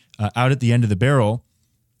 Out at the end of the barrel,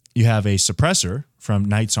 you have a suppressor from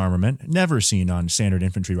Knight's Armament, never seen on standard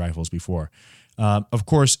infantry rifles before. Of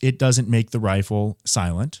course, it doesn't make the rifle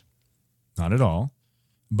silent, not at all.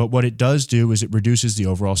 But what it does do is it reduces the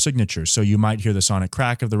overall signature. So you might hear the sonic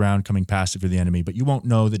crack of the round coming past it for the enemy, but you won't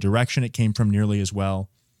know the direction it came from nearly as well.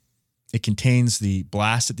 It contains the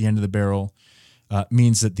blast at the end of the barrel,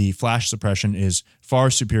 means that the flash suppression is far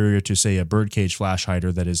superior to, say, a birdcage flash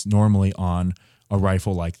hider that is normally on a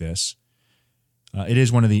rifle like this. It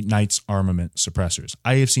is one of the Knight's Armament suppressors.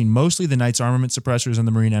 I have seen mostly the Knight's Armament suppressors on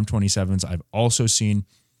the Marine M27s. I've also seen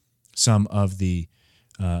some of the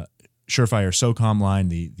Surefire SOCOM line,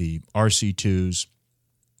 the RC2s.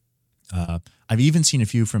 I've even seen a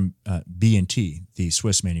few from B&T, the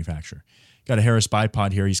Swiss manufacturer. Got a Harris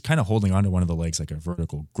bipod here. He's kind of holding onto one of the legs like a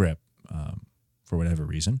vertical grip for whatever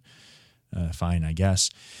reason. Fine, I guess.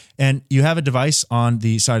 And you have a device on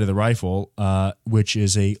the side of the rifle, which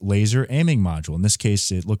is a laser aiming module. In this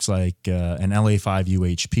case, it looks like an LA5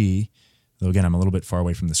 UHP. Though again, I'm a little bit far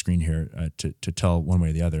away from the screen here to tell one way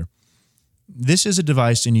or the other. This is a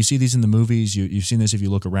device, and you see these in the movies. You've seen this if you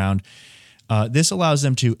look around. This allows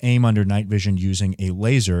them to aim under night vision using a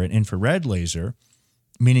laser, an infrared laser,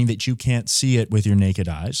 meaning that you can't see it with your naked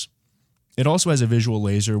eyes. It also has a visual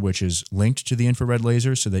laser which is linked to the infrared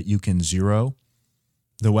laser so that you can zero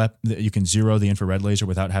the infrared laser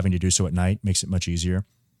without having to do so at night. Makes it much easier.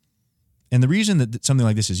 And the reason that something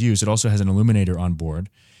like this is used, it also has an illuminator on board,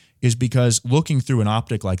 is because looking through an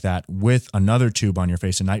optic like that with another tube on your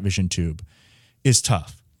face, a night vision tube, is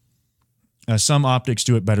tough. Some optics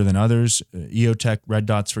do it better than others. EOTech red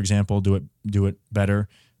dots, for example, do it better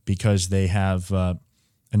because they have a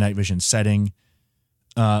night vision setting.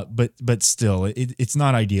 But still, it's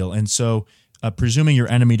not ideal. And so presuming your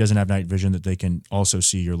enemy doesn't have night vision, that they can also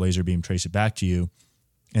see your laser beam, trace it back to you.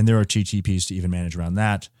 And there are TTPs to even manage around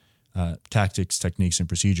that. Tactics, techniques, and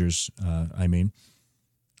procedures,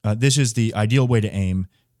 this is the ideal way to aim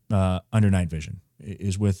under night vision,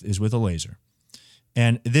 is with a laser.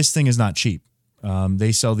 And this thing is not cheap.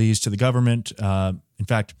 They sell these to the government. In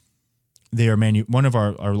fact, they are one of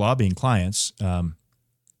our lobbying clients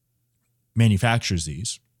manufactures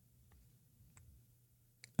these,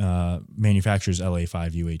 manufactures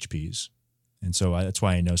LA5 UHPs. And so that's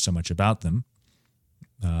why I know so much about them.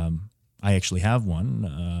 I actually have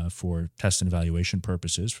one for test and evaluation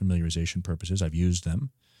purposes, familiarization purposes. I've used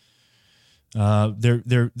them. They're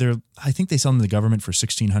I think they sell them to the government for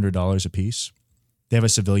 $1,600 a piece. They have a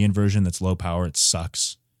civilian version that's low power. It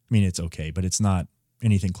sucks. I mean, it's okay, but it's not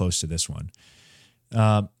anything close to this one.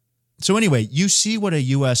 So anyway, you see what a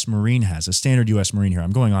U.S. Marine has, a standard U.S. Marine here.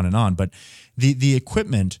 I'm going on and on, but the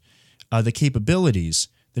equipment, the capabilities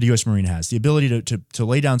that a U.S. Marine has, the ability to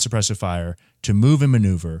lay down suppressive fire, to move and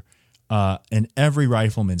maneuver, in every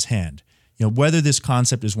rifleman's hand. You know, whether this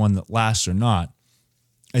concept is one that lasts or not,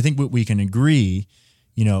 I think what we can agree,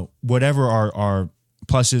 you know, whatever our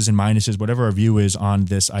pluses and minuses, whatever our view is on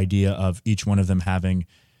this idea of each one of them having,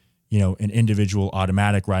 you know, an individual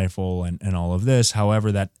automatic rifle and all of this,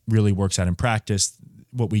 however that really works out in practice,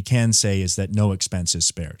 what we can say is that no expense is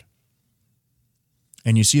spared.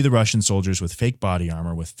 And you see the Russian soldiers with fake body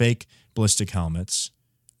armor, with fake ballistic helmets,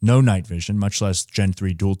 no night vision, much less Gen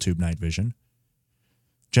 3 dual tube night vision.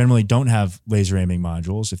 Generally don't have laser aiming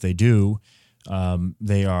modules. If they do,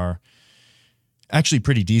 they are actually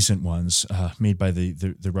pretty decent ones made by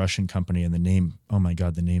the Russian company. And the name, oh my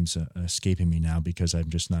God, the name's escaping me now because I'm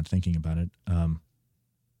just not thinking about it.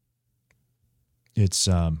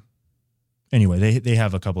 Anyway, they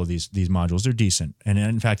have a couple of these modules. They're decent. And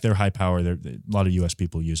in fact, they're high power. A lot of U.S.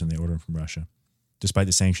 people use them. They order them from Russia. Despite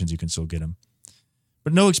the sanctions, you can still get them.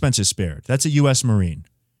 But no expense is spared. That's a U.S. Marine.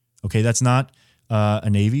 Okay, that's not a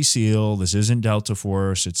Navy SEAL. This isn't Delta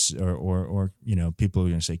Force. It's or you know, people are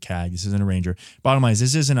going to say CAG. This isn't a Ranger. Bottom line is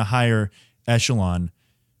this isn't a higher echelon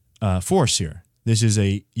force here. This is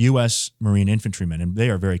a U.S. Marine infantryman, and they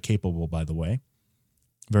are very capable, by the way.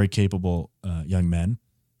 Very capable young men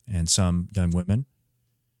and some young women.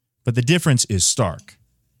 But the difference is stark.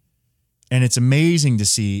 And it's amazing to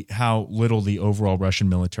see how little the overall Russian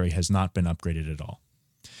military has not been upgraded at all.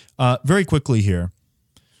 Very quickly here,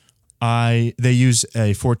 they use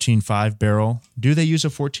a 14.5 barrel. Do they use a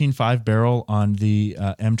 14.5 barrel on the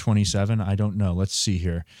M27? I don't know. Let's see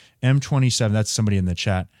here. M27, that's somebody in the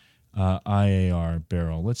chat. IAR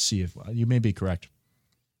barrel. Let's see if you may be correct.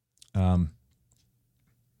 Let's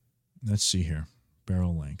see here.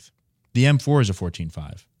 Barrel length. The M4 is a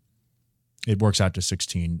 14.5. It works out to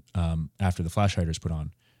 16 after the flash hider is put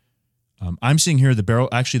on. I'm seeing here the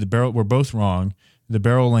barrel, we're both wrong. The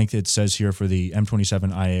barrel length, it says here for the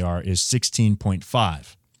M27 IAR is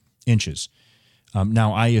 16.5 inches.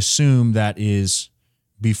 Now, I assume that is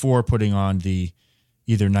before putting on the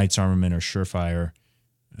either Knight's Armament or Surefire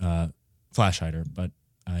flash hider, but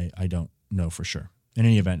I don't know for sure. In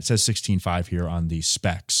any event, it says 16.5 here on the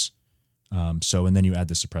specs. And then you add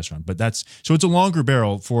the suppressor on. But so it's a longer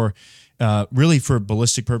barrel for really for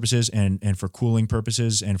ballistic purposes and for cooling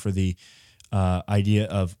purposes and for the idea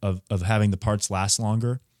of having the parts last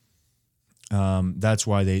longer. That's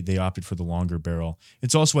why they opted for the longer barrel.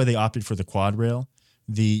 It's also why they opted for the quad rail.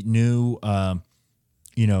 The new,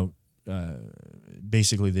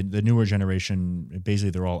 basically the newer generation,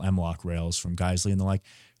 basically they're all M-LOK rails from Geisley and the like.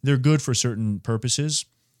 They're good for certain purposes,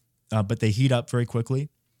 but they heat up very quickly.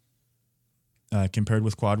 Compared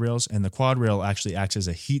with quad rails, and the quad rail actually acts as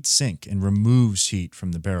a heat sink and removes heat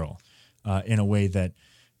from the barrel in a way that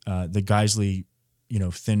the Geisley,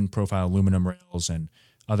 thin profile aluminum rails and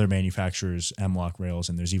other manufacturers' M-LOK rails,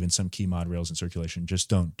 and there's even some key mod rails in circulation, just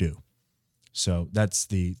don't do. So that's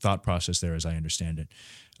the thought process there, as I understand it.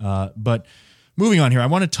 But Moving on here, I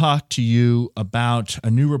want to talk to you about a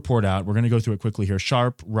new report out. We're going to go through it quickly here.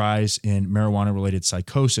 Sharp rise in marijuana-related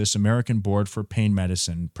psychosis. American Board for Pain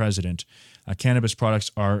Medicine president. Cannabis products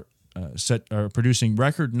are producing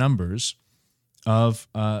record numbers of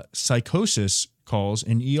psychosis calls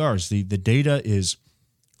in ERs. The data is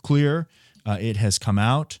clear. It has come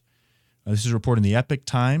out. This is reported in the Epic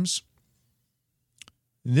Times.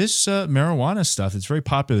 This marijuana stuff, it's very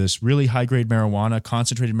popular. This really high-grade marijuana,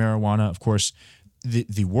 concentrated marijuana. Of course,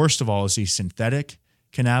 the worst of all is these synthetic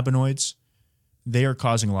cannabinoids. They are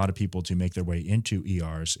causing a lot of people to make their way into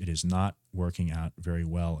ERs. It is not working out very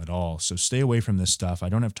well at all. So stay away from this stuff. I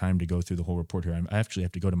don't have time to go through the whole report here. I actually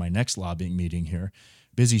have to go to my next lobbying meeting here.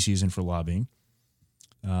 Busy season for lobbying.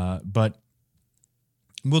 But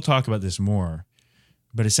we'll talk about this more.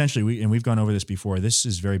 But essentially, we've gone over this before. This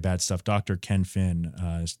is very bad stuff. Dr. Ken Finn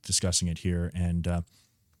is discussing it here and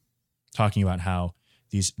talking about how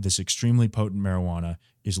this extremely potent marijuana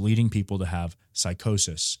is leading people to have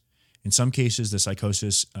psychosis. In some cases, the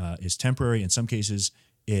psychosis is temporary. In some cases,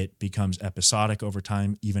 it becomes episodic over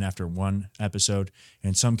time, even after one episode.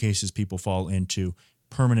 In some cases, people fall into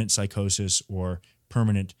permanent psychosis or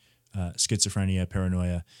permanent schizophrenia,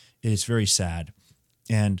 paranoia. It's very sad.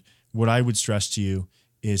 And what I would stress to you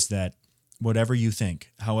is that whatever you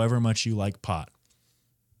think, however much you like pot,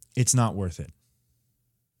 it's not worth it.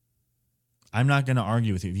 I'm not going to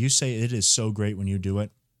argue with you. If you say it is so great when you do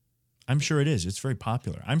it, I'm sure it is. It's very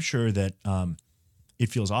popular. I'm sure that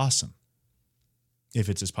it feels awesome if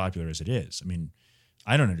it's as popular as it is. I mean,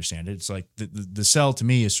 I don't understand it. It's like the sell to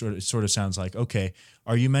me is sort of sounds like, okay,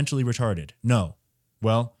 are you mentally retarded? No.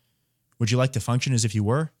 Well, would you like to function as if you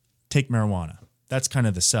were? Take marijuana. That's kind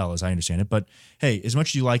of the sell as I understand it. But hey, as much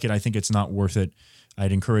as you like it, I think it's not worth it.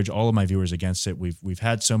 I'd encourage all of my viewers against it. We've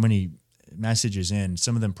had so many messages in,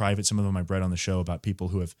 some of them private, some of them I've read on the show about people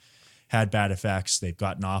who have had bad effects. They've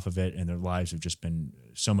gotten off of it and their lives have just been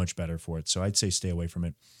so much better for it. So I'd say stay away from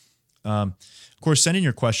it. Of course, send in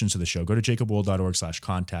your questions to the show. Go to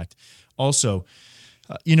jacobwohl.org/contact. Also,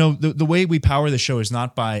 the way we power the show is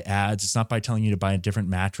not by ads. It's not by telling you to buy a different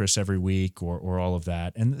mattress every week or all of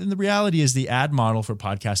that. And the reality is the ad model for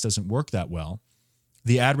podcasts doesn't work that well.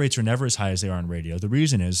 The ad rates are never as high as they are on radio. The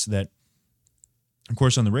reason is that, of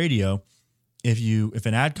course, on the radio, if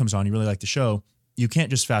an ad comes on, you really like the show, you can't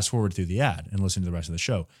just fast forward through the ad and listen to the rest of the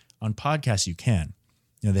show. On podcasts, you can.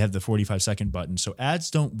 They have the 45-second button. So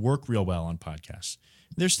ads don't work real well on podcasts.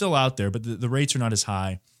 They're still out there, but the rates are not as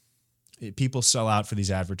high. People sell out for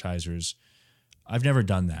these advertisers. I've never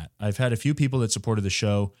done that. I've had a few people that supported the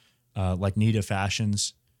show, like Nita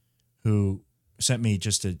Fashions, who sent me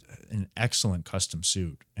just an excellent custom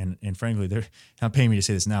suit. And frankly, they're not paying me to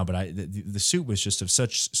say this now, but the suit was just of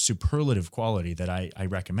such superlative quality that I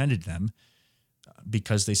recommended them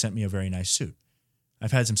because they sent me a very nice suit.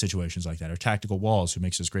 I've had some situations like that. Or Tactical Walls, who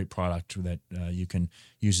makes this great product that you can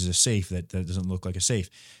use as a safe that doesn't look like a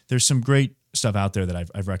safe. There's some great stuff out there that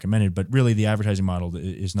I've recommended, but really the advertising model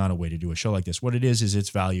is not a way to do a show like this. What it is it's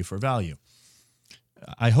value for value.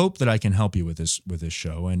 I hope that I can help you with this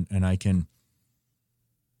show and I can,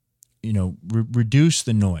 reduce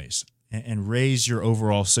the noise and raise your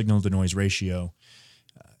overall signal to noise ratio,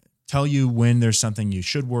 tell you when there's something you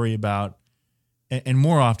should worry about, and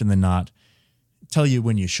more often than not, tell you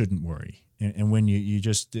when you shouldn't worry. And when you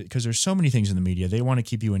just, because there's so many things in the media, they want to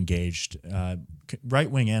keep you engaged, right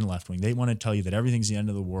wing and left wing. They want to tell you that everything's the end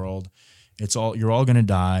of the world. You're all going to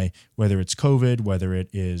die, whether it's COVID, whether it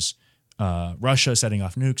is Russia setting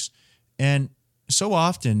off nukes. And so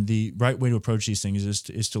often the right way to approach these things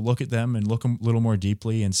is to look at them and look a little more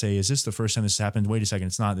deeply and say, is this the first time this has happened? Wait a second,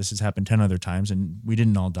 it's not. This has happened 10 other times and we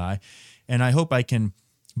didn't all die. And I hope I can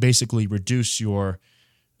basically reduce your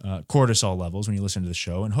cortisol levels when you listen to the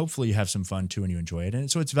show, and hopefully you have some fun too and you enjoy it. And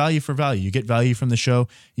so it's value for value. You get value from the show,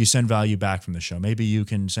 you send value back from the show. Maybe you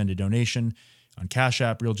can send a donation on Cash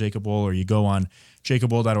App, Real Jacob Wohl, or you go on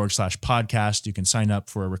jacobwohl.org/podcast. You can sign up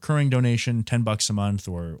for a recurring donation, $10 a month,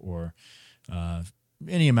 or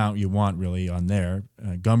any amount you want really on there.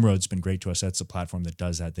 Gumroad's been great to us. That's a platform that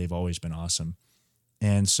does that. They've always been awesome.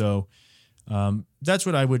 And so that's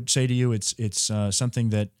what I would say to you. It's something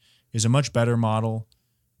that is a much better model.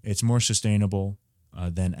 It's more sustainable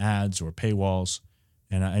than ads or paywalls.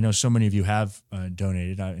 And I know so many of you have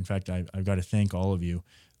donated. In fact, I've got to thank all of you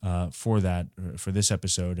for that, for this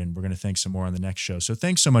episode. And we're going to thank some more on the next show. So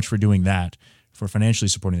thanks so much for doing that, for financially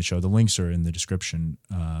supporting the show. The links are in the description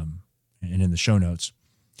and in the show notes.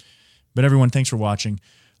 But everyone, thanks for watching.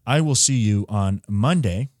 I will see you on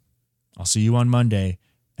Monday. I'll see you on Monday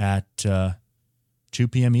at 2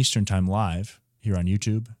 p.m. Eastern Time live here on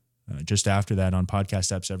YouTube just after that on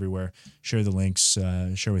podcast apps everywhere. Share the links,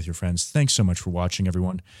 share with your friends. Thanks so much for watching,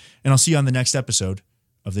 everyone. And I'll see you on the next episode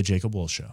of The Jacob Wohl Show.